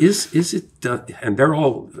 But is it, and they're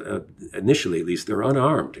all, initially at least, they're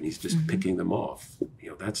unarmed, and he's just picking them off. You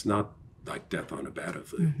know, that's not like death on a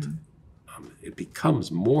battlefield. It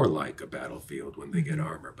becomes more like a battlefield when they get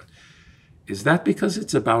armor. But is that because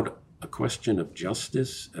it's about a question of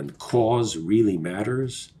justice and cause really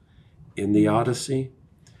matters in the Odyssey?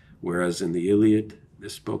 Whereas in the Iliad,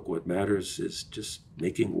 this book, what matters is just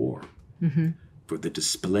making war for the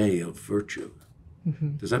display of virtue.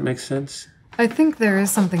 Does that make sense? I think there is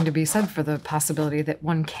something to be said for the possibility that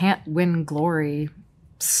one can't win glory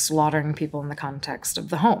slaughtering people in the context of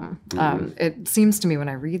the home. It seems to me when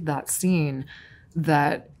I read that scene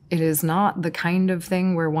that it is not the kind of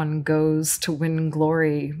thing where one goes to win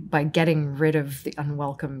glory by getting rid of the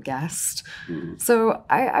unwelcome guest. So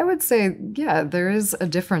I would say, yeah, there is a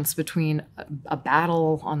difference between a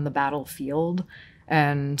battle on the battlefield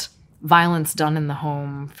and violence done in the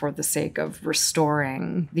home for the sake of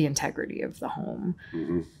restoring the integrity of the home.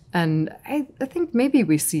 And I think maybe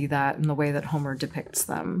we see that in the way that Homer depicts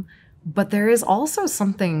them. But there is also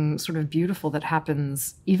something sort of beautiful that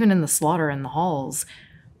happens even in the slaughter in the halls,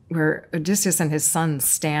 where Odysseus and his son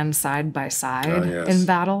stand side by side in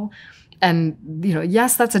battle. And, you know,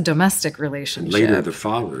 yes, that's a domestic relationship. And later the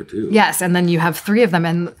father, too. Yes, and then you have three of them.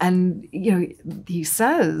 And you know, he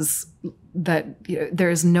says that, you know, there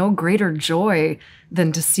is no greater joy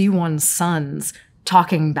than to see one's sons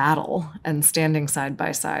talking battle and standing side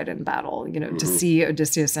by side in battle. You know, to see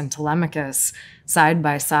Odysseus and Telemachus side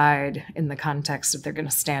by side in the context of they're going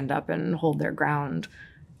to stand up and hold their ground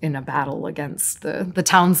in a battle against the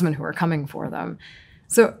townsmen who are coming for them.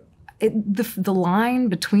 So the line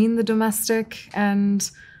between the domestic and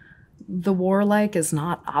the warlike is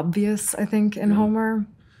not obvious, I think, in Homer.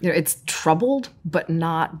 It's troubled, but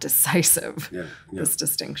not decisive, this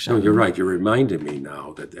distinction. No, you're right. You're reminding me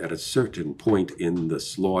now that at a certain point in the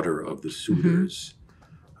slaughter of the suitors,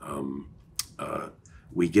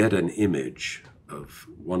 we get an image of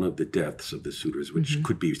one of the deaths of the suitors, which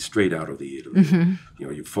could be straight out of the Iliad.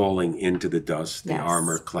 You're falling into the dust, the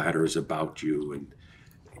armor clatters about you, and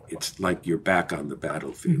it's like you're back on the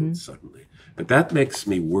battlefield suddenly. But that makes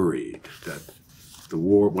me worried that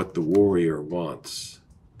what the warrior wants,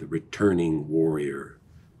 the returning warrior,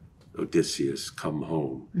 Odysseus, come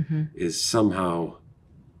home, is somehow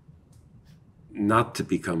not to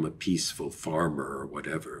become a peaceful farmer or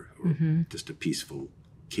whatever, or just a peaceful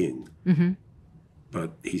king.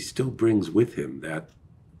 But he still brings with him that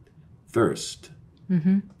thirst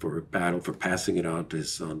for a battle, for passing it on to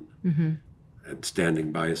his son, and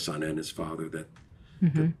standing by his son and his father, that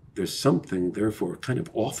there's something, therefore, kind of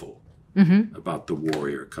awful about the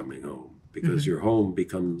warrior coming home, because your home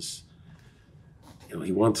becomes,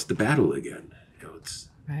 he wants the battle again. It's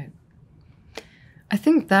right. I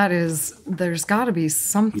think there's got to be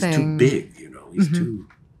something. He's too big, he's too.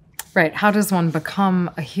 Right. How does one become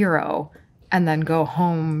a hero and then go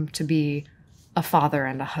home to be a father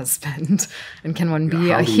and a husband? And can one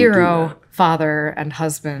be a hero, father, and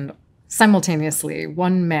husband simultaneously?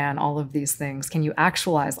 One man, all of these things. Can you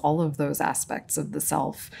actualize all of those aspects of the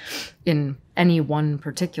self in any one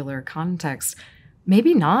particular context?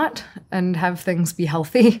 Maybe not, and have things be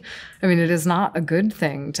healthy. I mean, it is not a good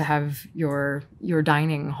thing to have your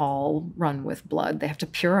dining hall run with blood. They have to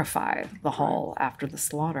purify the hall after the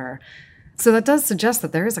slaughter. So that does suggest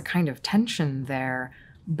that there is a kind of tension there.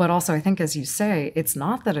 But also, I think, as you say, it's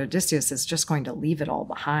not that Odysseus is just going to leave it all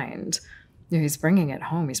behind. He's bringing it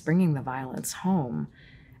home. He's bringing the violence home.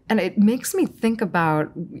 And it makes me think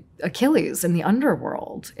about Achilles in the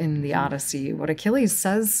underworld in the Odyssey, what Achilles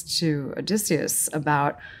says to Odysseus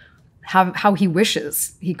about how he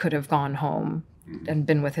wishes he could have gone home and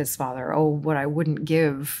been with his father. Oh, what I wouldn't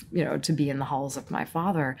give, to be in the halls of my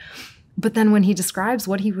father. But then when he describes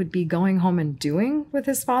what he would be going home and doing with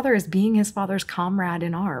his father as being his father's comrade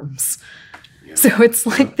in arms. Yeah. So it's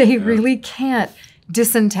like they really can't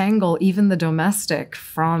disentangle even the domestic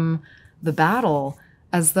from the battle,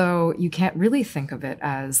 as though you can't really think of it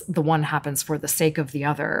as the one happens for the sake of the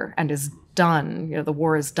other and is done. The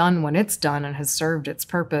war is done when it's done and has served its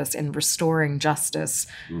purpose in restoring justice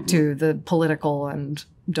to the political and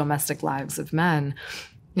domestic lives of men.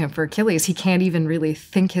 For Achilles, he can't even really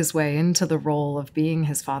think his way into the role of being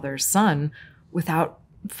his father's son without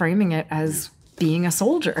framing it as being a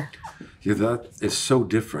soldier. Yeah, that is so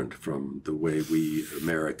different from the way we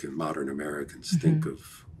modern Americans think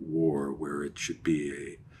of war, where it should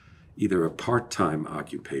be either a part-time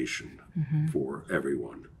occupation for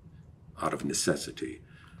everyone out of necessity,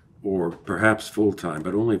 or perhaps full-time,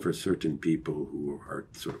 but only for certain people who are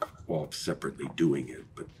sort of off separately doing it,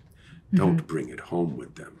 but don't bring it home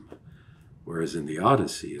with them. Whereas in the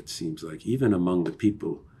Odyssey, it seems like even among the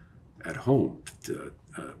people at home,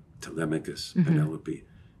 Telemachus, Penelope,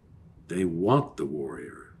 they want the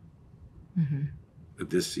warrior.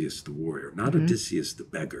 Odysseus the warrior, not Odysseus the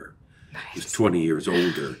beggar, who's 20 years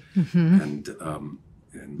older and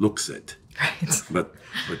looks it. Right. But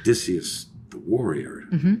Odysseus the warrior.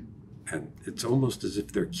 And it's almost as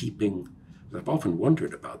if they're keeping, I've often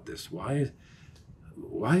wondered about this, why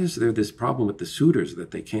is there this problem with the suitors that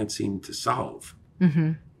they can't seem to solve,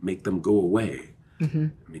 make them go away? I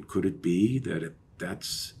mean, could it be that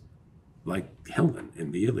that's like Helen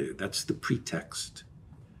in the Iliad? That's the pretext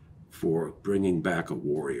for bringing back a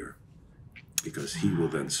warrior, because he will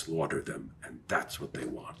then slaughter them, and that's what they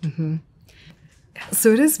want.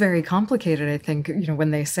 So it is very complicated, I think, when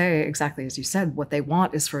they say, exactly as you said, what they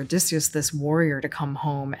want is for Odysseus, this warrior, to come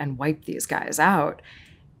home and wipe these guys out.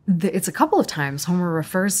 It's a couple of times Homer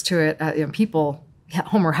refers to it,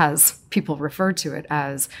 Homer has people refer to it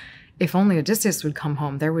as, if only Odysseus would come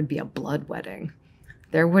home, there would be a blood wedding.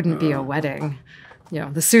 There wouldn't be a wedding.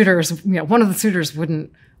 The suitors, one of the suitors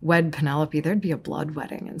wouldn't wed Penelope. There'd be a blood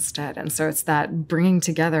wedding instead. And so it's that bringing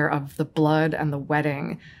together of the blood and the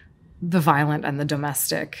wedding, the violent and the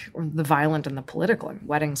domestic, or the violent and the political. And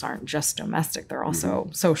weddings aren't just domestic. They're also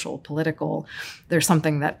social, political. There's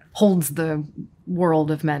something that holds the world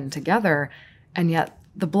of men together. And yet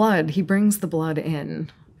the blood, he brings the blood in.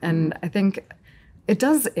 And I think it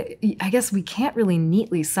does, I guess we can't really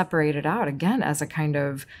neatly separate it out, again, as a kind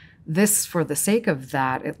of this for the sake of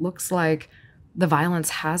that. It looks like the violence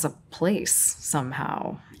has a place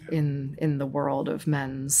somehow in the world of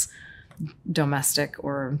men's domestic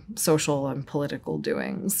or social and political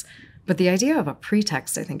doings. But the idea of a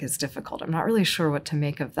pretext, I think, is difficult. I'm not really sure what to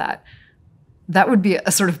make of that. That would be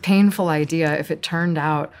a sort of painful idea if it turned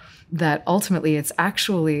out that ultimately it's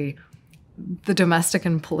actually the domestic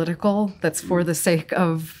and political that's for the sake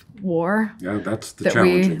of war. Yeah, that's the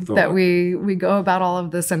challenging thought. That we go about all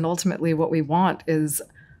of this, and ultimately what we want is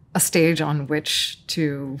a stage on which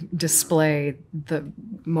to display the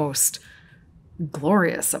most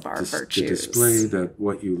glorious of our virtues. To display that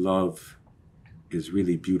what you love is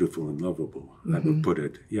really beautiful and lovable, I would put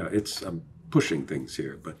it. Yeah, I'm pushing things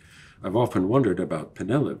here, but I've often wondered about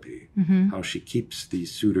Penelope, how she keeps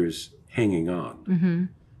these suitors hanging on,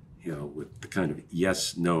 with the kind of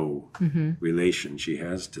yes-no relation she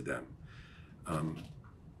has to them.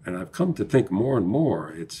 And I've come to think more and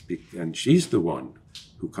more, and she's the one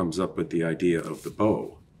who comes up with the idea of the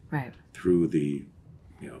bow, right, through the,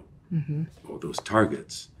 all those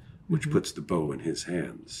targets, which puts the bow in his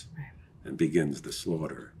hands, right, and begins the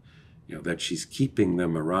slaughter. That she's keeping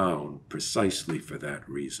them around precisely for that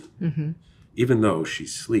reason, even though she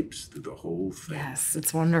sleeps through the whole thing. Yes,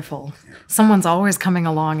 it's wonderful. Yeah. Someone's always coming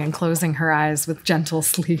along and closing her eyes with gentle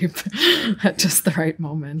sleep at just the right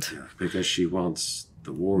moment. Yeah, because she wants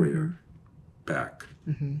the warrior back,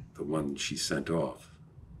 the one she sent off.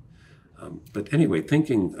 But anyway,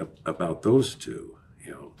 thinking about those two,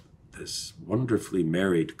 this wonderfully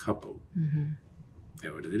married couple,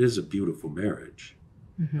 it is a beautiful marriage.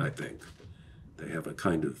 I think they have a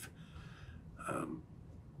kind of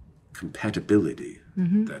compatibility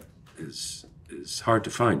that is hard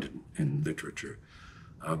to find in literature.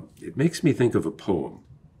 It makes me think of a poem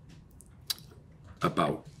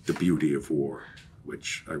about the beauty of war,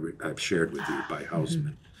 which I've shared with you by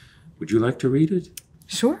Hausman. Would you like to read it?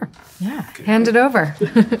 Sure. Yeah. Okay. Hand it over.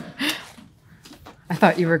 I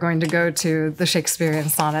thought you were going to go to the Shakespearean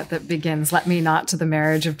sonnet that begins, "Let me not to the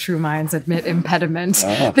marriage of true minds admit impediment,"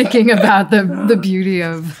 thinking about the beauty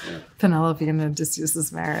of Penelope and Odysseus'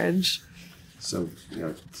 marriage. So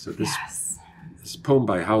this poem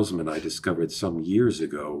by Hausman I discovered some years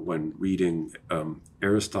ago when reading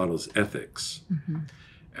Aristotle's Ethics.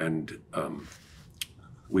 And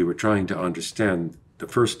we were trying to understand the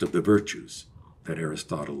first of the virtues that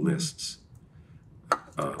Aristotle lists,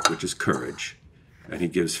 which is courage. And he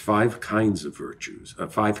gives 5 kinds of virtues,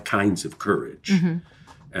 5 kinds of courage.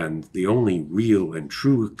 And the only real and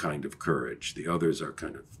true kind of courage, the others are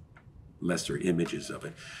kind of lesser images of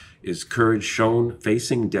it, is courage shown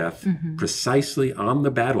facing death precisely on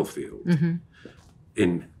the battlefield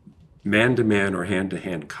in man-to-man or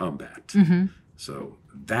hand-to-hand combat. So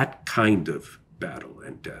that kind of battle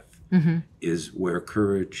and death is where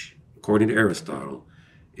courage, according to Aristotle,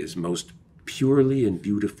 is most purely and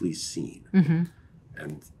beautifully seen.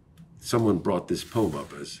 And someone brought this poem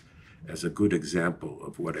up as a good example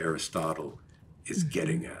of what Aristotle is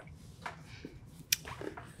getting at.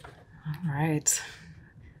 All right.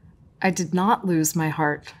 I did not lose my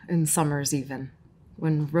heart in summers even,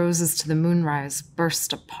 when roses to the moonrise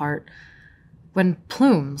burst apart, when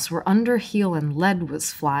plumes were under heel and lead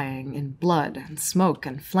was flying, in blood and smoke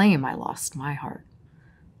and flame I lost my heart.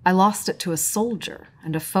 I lost it to a soldier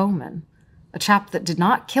and a foeman, a chap that did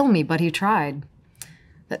not kill me, but he tried,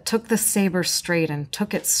 that took the saber straight and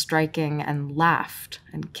took it striking and laughed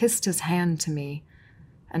and kissed his hand to me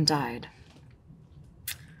and died.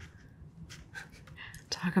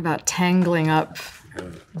 Talk about tangling up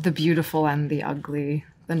the beautiful and the ugly,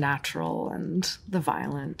 the natural and the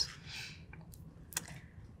violent.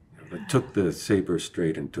 But took the saber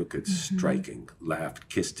straight and took it striking, laughed,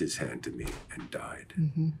 kissed his hand to me, and died.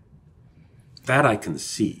 That I can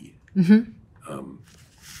see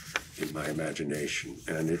in my imagination,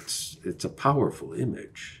 and it's a powerful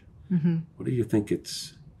image. What do you think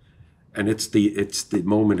it's? And it's the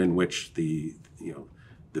moment in which the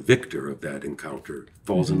victor of that encounter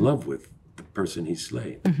falls in love with the person he's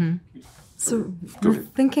slain. So we're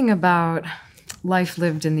thinking about life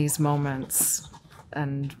lived in these moments,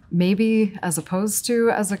 and maybe as opposed to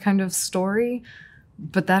as a kind of story,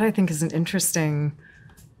 but that I think is an interesting,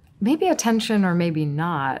 maybe a tension or maybe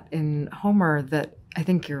not in Homer, that I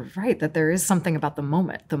think you're right, that there is something about the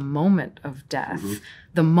moment of death,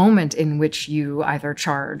 the moment in which you either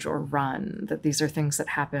charge or run, that these are things that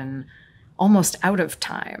happen almost out of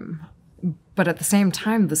time. But at the same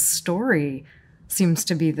time, the story seems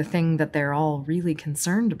to be the thing that they're all really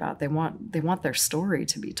concerned about. They want their story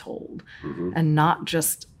to be told and not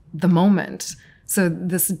just the moment. So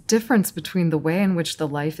this difference between the way in which the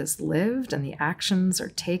life is lived and the actions are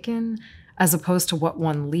taken as opposed to what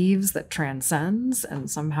one leaves that transcends and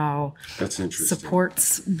somehow That's interesting.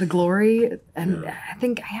 supports the glory. And I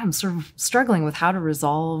think I am sort of struggling with how to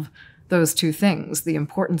resolve those two things, the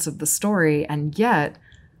importance of the story and yet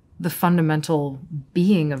the fundamental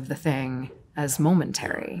being of the thing as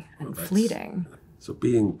momentary and fleeting. So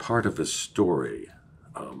being part of a story,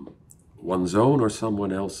 one's own or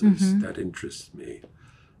someone else's, that interests me.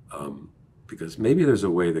 Because maybe there's a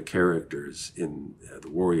way the characters in the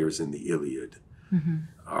warriors in the Iliad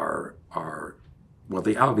are well,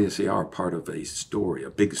 they obviously are part of a story, a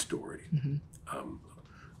big story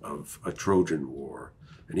of a Trojan War.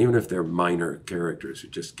 And even if they're minor characters who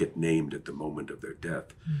just get named at the moment of their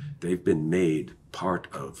death, they've been made part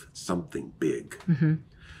of something big.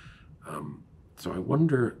 So I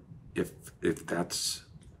wonder if that's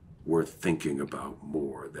worth thinking about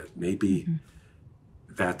more, that maybe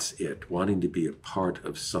that's it, wanting to be a part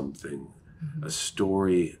of something, a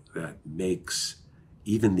story that makes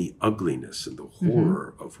even the ugliness and the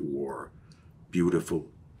horror of war beautiful,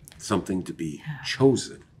 something to be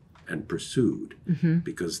chosen and pursued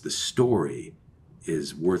because the story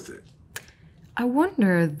is worth it. I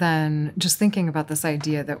wonder then, just thinking about this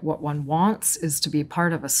idea that what one wants is to be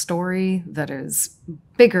part of a story that is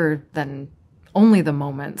bigger than only the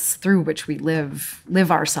moments through which we live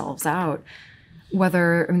ourselves out,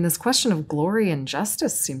 whether, I mean, this question of glory and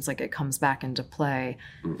justice seems like it comes back into play.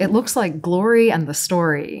 It looks like glory and the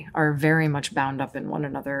story are very much bound up in one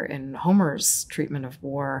another in Homer's treatment of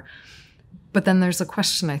war. But then there's a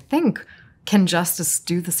question, I think, can justice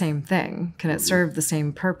do the same thing? Can it serve the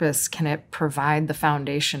same purpose? Can it provide the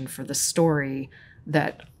foundation for the story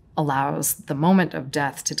that allows the moment of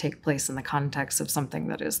death to take place in the context of something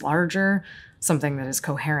that is larger, something that is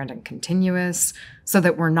coherent and continuous, so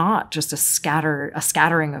that we're not just a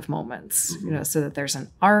scattering of moments, so that there's an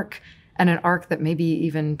arc, and an arc that maybe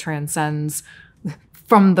even transcends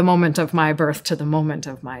from the moment of my birth to the moment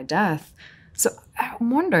of my death. So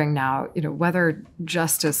I'm wondering now, whether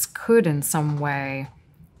justice could in some way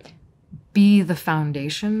be the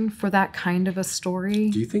foundation for that kind of a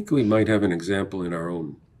story. Do you think we might have an example in our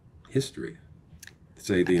own history?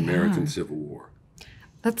 Say the American Civil War.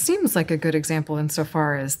 That seems like a good example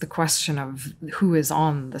insofar as the question of who is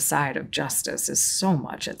on the side of justice is so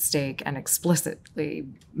much at stake and explicitly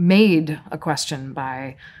made a question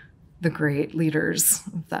by the great leaders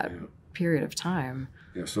of that period of time.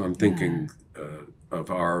 Yeah, so I'm thinking of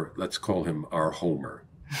let's call him our Homer,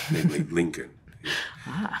 namely Lincoln.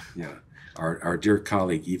 Yeah. Our dear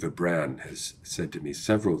colleague Eva Brand has said to me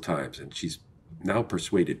several times, and she's now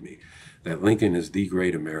persuaded me, that Lincoln is the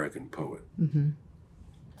great American poet.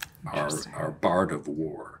 Our bard of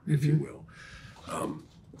war, if you will.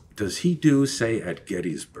 Does he do, say, at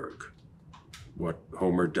Gettysburg, what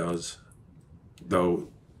Homer does? Though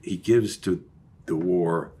he gives to the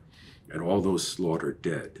war and all those slaughtered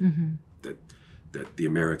dead that the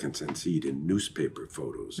Americans had seen in newspaper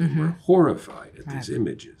photos and were horrified at these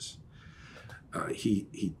images.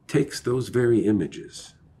 He takes those very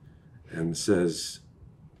images and says,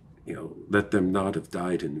 let them not have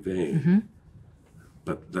died in vain,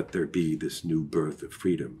 but let there be this new birth of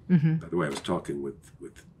freedom. By the way, I was talking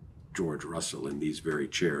with George Russell in these very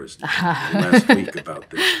chairs last week about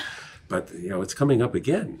this. But, it's coming up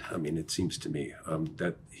again. I mean, it seems to me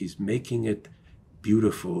that he's making it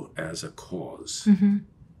beautiful as a cause,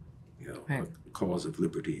 a cause of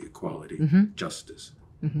liberty, equality, justice.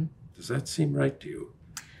 Does that seem right to you?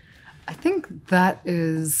 I think that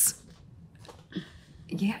is,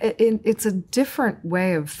 it's a different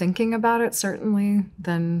way of thinking about it, certainly,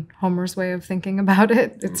 than Homer's way of thinking about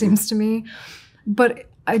it, it seems to me. But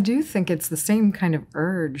I do think it's the same kind of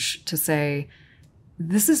urge to say,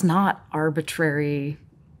 this is not arbitrary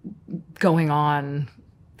going on.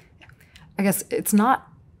 I guess it's not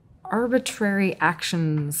arbitrary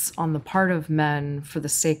actions on the part of men for the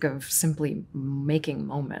sake of simply making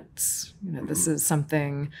moments. This is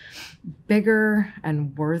something bigger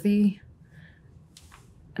and worthy.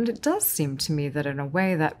 And it does seem to me that in a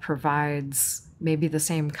way that provides maybe the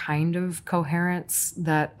same kind of coherence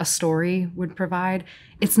that a story would provide.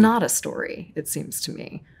 It's not a story, it seems to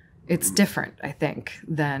me. It's different, I think,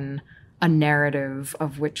 than a narrative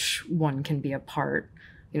of which one can be a part,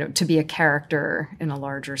 to be a character in a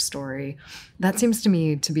larger story. That seems to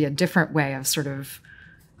me to be a different way of sort of,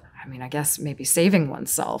 I guess maybe saving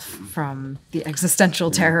oneself from the existential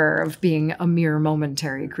terror of being a mere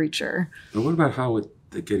momentary creature. But what about how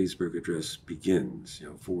the Gettysburg Address begins,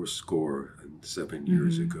 77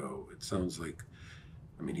 years ago? It sounds like,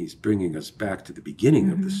 he's bringing us back to the beginning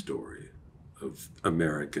of the story of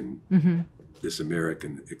this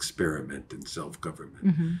American experiment in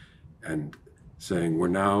self-government. and saying we're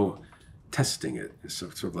now testing it. It's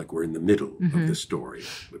sort of like we're in the middle of the story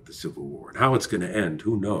with the Civil War. And how it's going to end,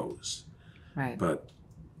 who knows? Right. But,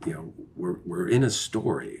 we're in a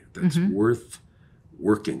story that's worth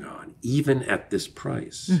working on, even at this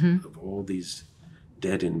price of all these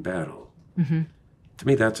dead in battle. To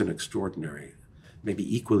me, that's an extraordinary, maybe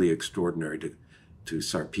equally extraordinary to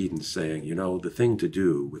Sarpedon saying, the thing to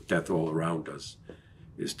do with death all around us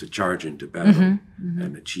is to charge into battle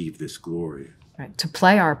and achieve this glory. Right. To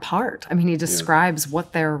play our part. I mean, he describes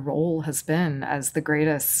what their role has been as the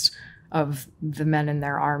greatest of the men in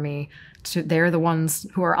their army. They're the ones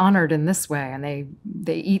who are honored in this way, and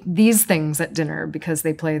they eat these things at dinner because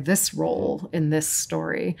they play this role in this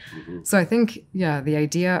story. So I think, the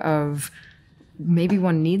idea of maybe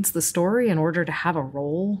one needs the story in order to have a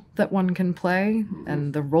role that one can play,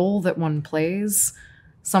 and the role that one plays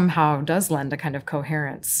somehow does lend a kind of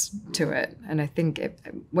coherence to it. And I think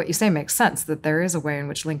what you say makes sense, that there is a way in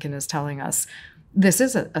which Lincoln is telling us this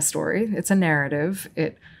is a story, it's a narrative,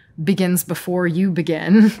 it begins before you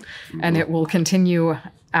begin, and it will continue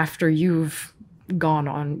after you've gone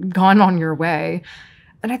on your way.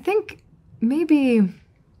 And I think maybe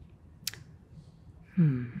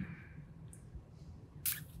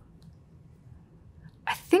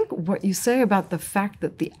I think what you say about the fact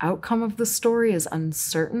that the outcome of the story is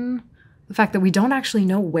uncertain, the fact that we don't actually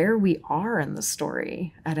know where we are in the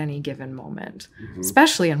story at any given moment,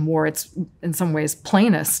 especially in war, it's in some ways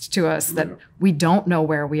plainest to us that we don't know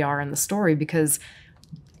where we are in the story, because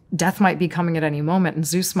death might be coming at any moment, and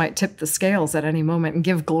Zeus might tip the scales at any moment and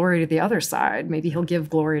give glory to the other side. Maybe he'll give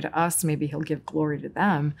glory to us, maybe he'll give glory to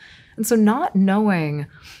them. And so not knowing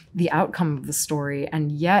the outcome of the story,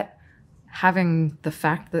 and yet having the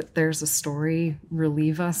fact that there's a story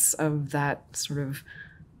relieve us of that sort of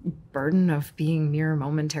burden of being mere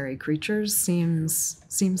momentary creatures seems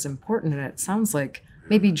important. And it sounds like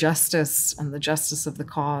maybe justice and the justice of the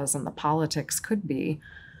cause and the politics could be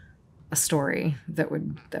a story that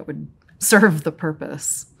would serve the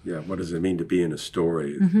purpose. Yeah, what does it mean to be in a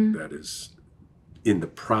story that is in the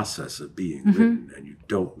process of being written, and you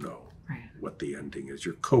don't know what the ending is?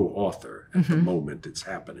 You're co-author at the moment it's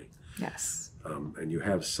happening. Yes. And you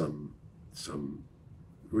have some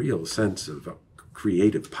real sense of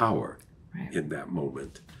creative power in that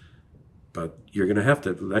moment. But you're going to have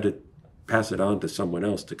to pass it on to someone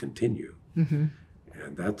else to continue. And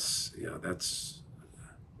that's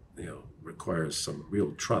requires some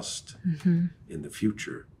real trust in the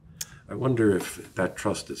future. I wonder if that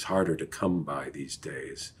trust is harder to come by these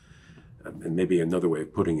days. And maybe another way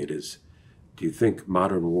of putting it is, do you think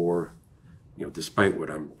modern war, despite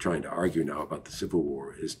what I'm trying to argue now about the Civil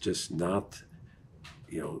War, is just not,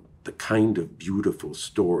 the kind of beautiful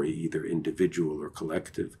story, either individual or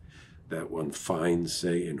collective, that one finds,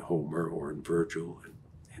 say, in Homer or in Virgil,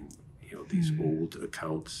 and these old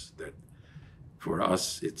accounts, that for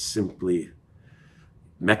us it's simply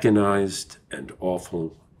mechanized and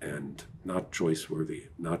awful and not choice-worthy,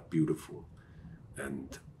 not beautiful,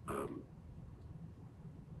 and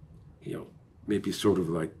maybe sort of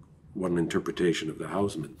like one interpretation of the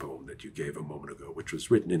Hausmann poem that you gave a moment ago, which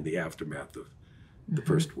was written in the aftermath of the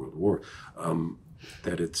First World War,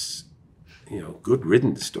 that it's, good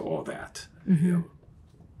riddance to all that.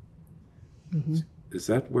 Is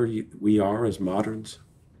that where we are as moderns?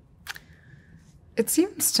 It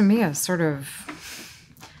seems to me a sort of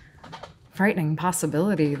frightening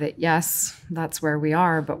possibility that, yes, that's where we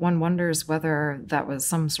are, but one wonders whether that was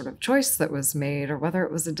some sort of choice that was made, or whether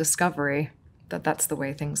it was a discovery that that's the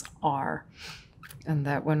way things are. And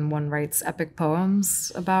that when one writes epic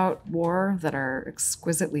poems about war that are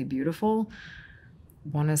exquisitely beautiful,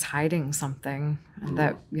 one is hiding something. And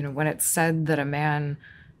that, when it's said that a man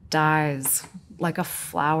dies like a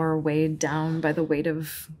flower weighed down by the weight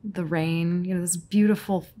of the rain, this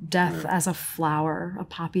beautiful death as a flower, a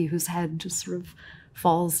poppy whose head just sort of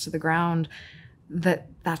falls to the ground,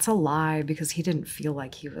 that's a lie, because he didn't feel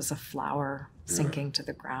like he was a flower sinking to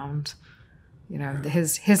the ground.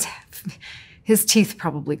 His teeth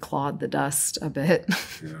probably clawed the dust a bit.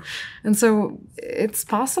 And so it's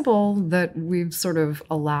possible that we've sort of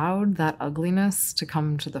allowed that ugliness to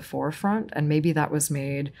come to the forefront, and maybe that was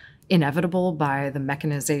made inevitable by the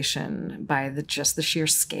mechanization, by just the sheer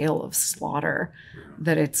scale of slaughter,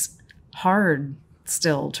 that it's hard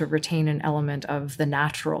still to retain an element of the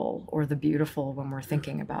natural or the beautiful when we're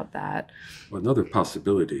thinking about that. Well, another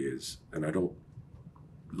possibility is, and I don't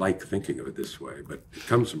like thinking of it this way, but it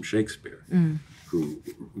comes from Shakespeare, who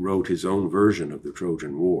wrote his own version of the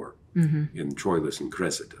Trojan War in Troilus and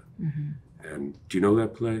Cressida. And do you know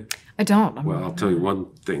that play? I don't. Well, I'll tell you one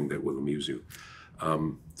thing that will amuse you.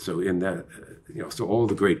 So in that, so all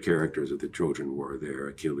the great characters of the Trojan War are there: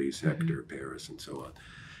 Achilles, Hector, Paris, and so on.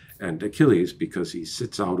 And Achilles, because he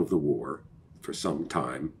sits out of the war for some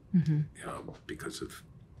time because of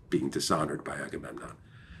being dishonored by Agamemnon.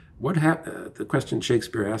 The question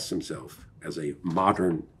Shakespeare asks himself as a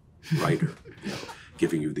modern writer,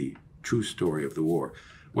 giving you the true story of the war.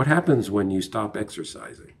 What happens when you stop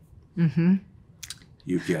exercising?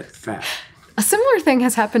 You get fat. A similar thing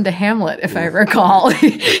has happened to Hamlet, if I recall.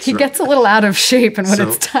 He gets a little out of shape, and when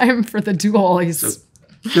it's time for the duel, he's...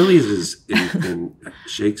 Achilles is, in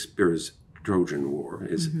Shakespeare's Trojan War,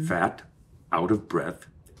 is fat, out of breath,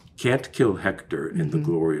 can't kill Hector in the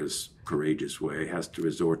glorious, courageous way, has to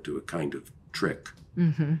resort to a kind of trick.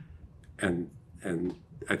 And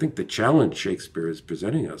I think the challenge Shakespeare is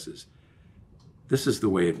presenting us is, this is the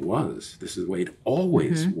way it was. This is the way it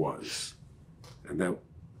always was. And that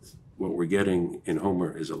what we're getting in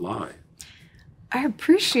Homer is a lie. I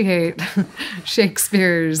appreciate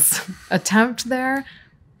Shakespeare's attempt there,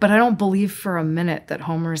 but I don't believe for a minute that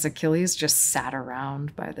Homer's Achilles just sat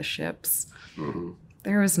around by the ships.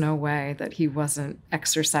 There is no way that he wasn't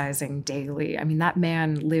exercising daily. I mean, that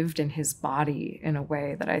man lived in his body in a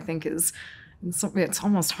way that I think is, it's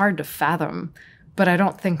almost hard to fathom. But I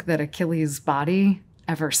don't think that Achilles' body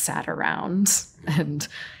ever sat around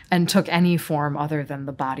and took any form other than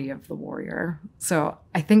the body of the warrior. So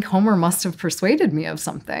I think Homer must have persuaded me of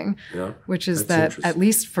something, which is that at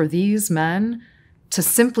least for these men, to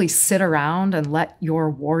simply sit around and let your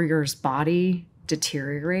warrior's body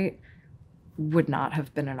deteriorate would not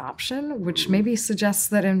have been an option, which maybe suggests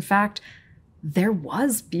that, in fact, there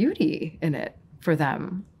was beauty in it for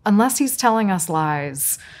them, unless he's telling us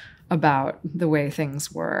lies about the way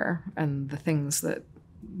things were and the things that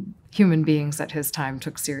human beings at his time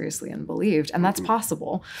took seriously and believed. And that's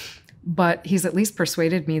possible. But he's at least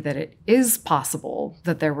persuaded me that it is possible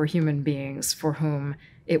that there were human beings for whom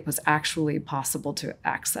it was actually possible to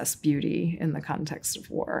access beauty in the context of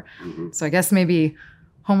war. So I guess maybe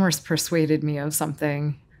Homer's persuaded me of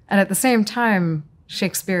something. And at the same time,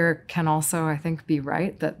 Shakespeare can also, I think, be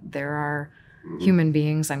right that there are human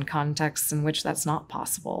beings and contexts in which that's not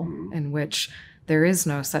possible, in which there is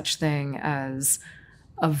no such thing as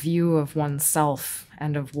a view of oneself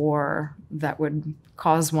and of war that would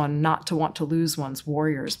cause one not to want to lose one's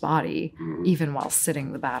warrior's body, even while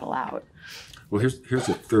sitting the battle out. Well, here's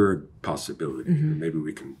a third possibility. Maybe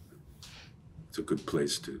we can, it's a good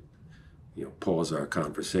place to, pause our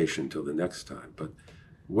conversation till the next time. But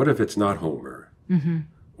what if it's not Homer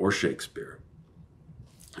or Shakespeare?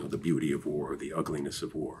 The beauty of war, the ugliness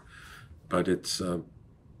of war. But it's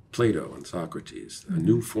Plato and Socrates, a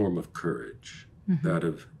new form of courage, that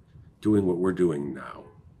of doing what we're doing now,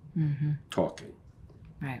 talking,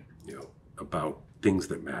 about things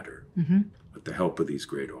that matter, with the help of these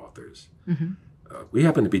great authors. We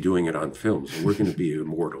happen to be doing it on film, so we're going to be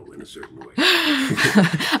immortal in a certain way.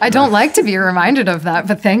 I don't like to be reminded of that,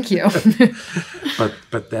 but thank you.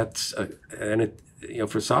 but that's, and it,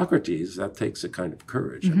 for Socrates, that takes a kind of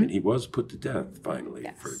courage. I mean, he was put to death finally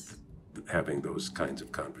for having those kinds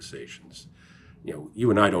of conversations.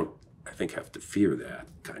 You and I don't, I think, have to fear that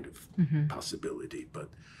kind of possibility, but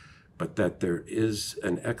that there is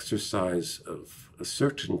an exercise of a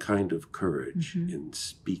certain kind of courage in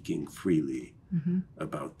speaking freely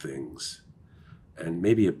about things, and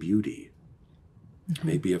maybe a beauty,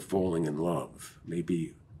 maybe a falling in love,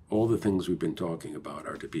 maybe all the things we've been talking about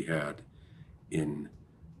are to be had in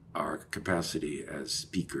our capacity as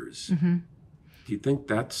speakers. Do you think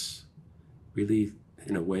that's really,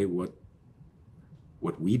 in a way, what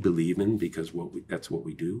we believe in, because that's what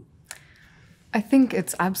we do? I think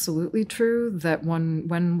it's absolutely true that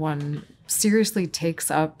when one seriously takes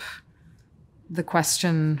up the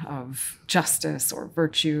question of justice or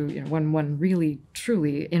virtue, when one really,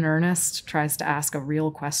 truly, in earnest, tries to ask a real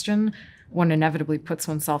question, one inevitably puts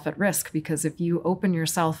oneself at risk, because if you open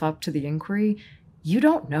yourself up to the inquiry, you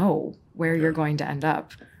don't know where you're going to end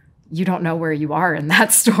up. You don't know where you are in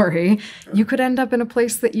that story. You could end up in a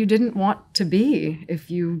place that you didn't want to be if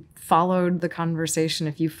you followed the conversation,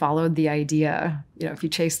 if you followed the idea, if you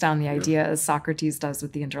chase down the idea as Socrates does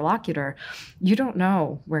with the interlocutor, you don't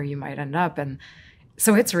know where you might end up. And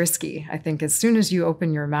so it's risky. I think as soon as you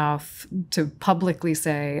open your mouth to publicly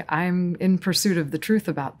say, I'm in pursuit of the truth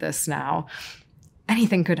about this now,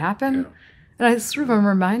 anything could happen. And I sort of am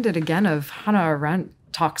reminded again of Hannah Arendt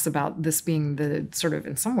talks about this being the sort of,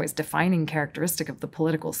 in some ways, defining characteristic of the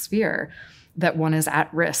political sphere, that one is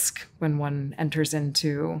at risk when one enters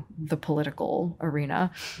into the political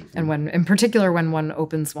arena. And when, in particular, when one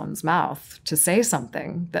opens one's mouth to say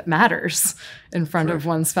something that matters in front of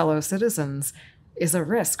one's fellow citizens, is a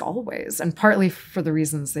risk always. And partly for the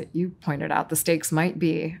reasons that you pointed out, the stakes might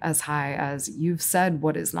be as high as you've said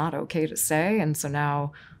what is not okay to say. And so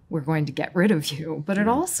now we're going to get rid of you. But it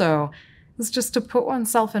also is just to put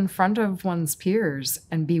oneself in front of one's peers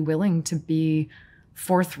and be willing to be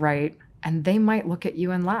forthright. And they might look at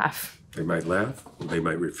you and laugh. They might laugh. They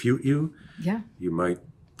might refute you. Yeah. You might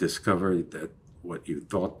discover that what you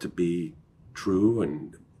thought to be true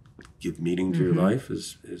and give meaning to your life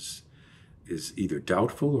is either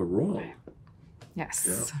doubtful or wrong.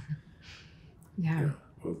 Yes. Yeah. Yeah.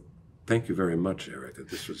 Well, thank you very much, Erica.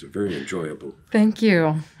 This was a very enjoyable Thank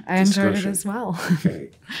you. I enjoyed it discussion. as well.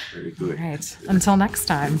 Okay, very good. All right. Until next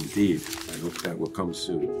time. Indeed. I hope that will come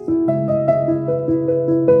soon.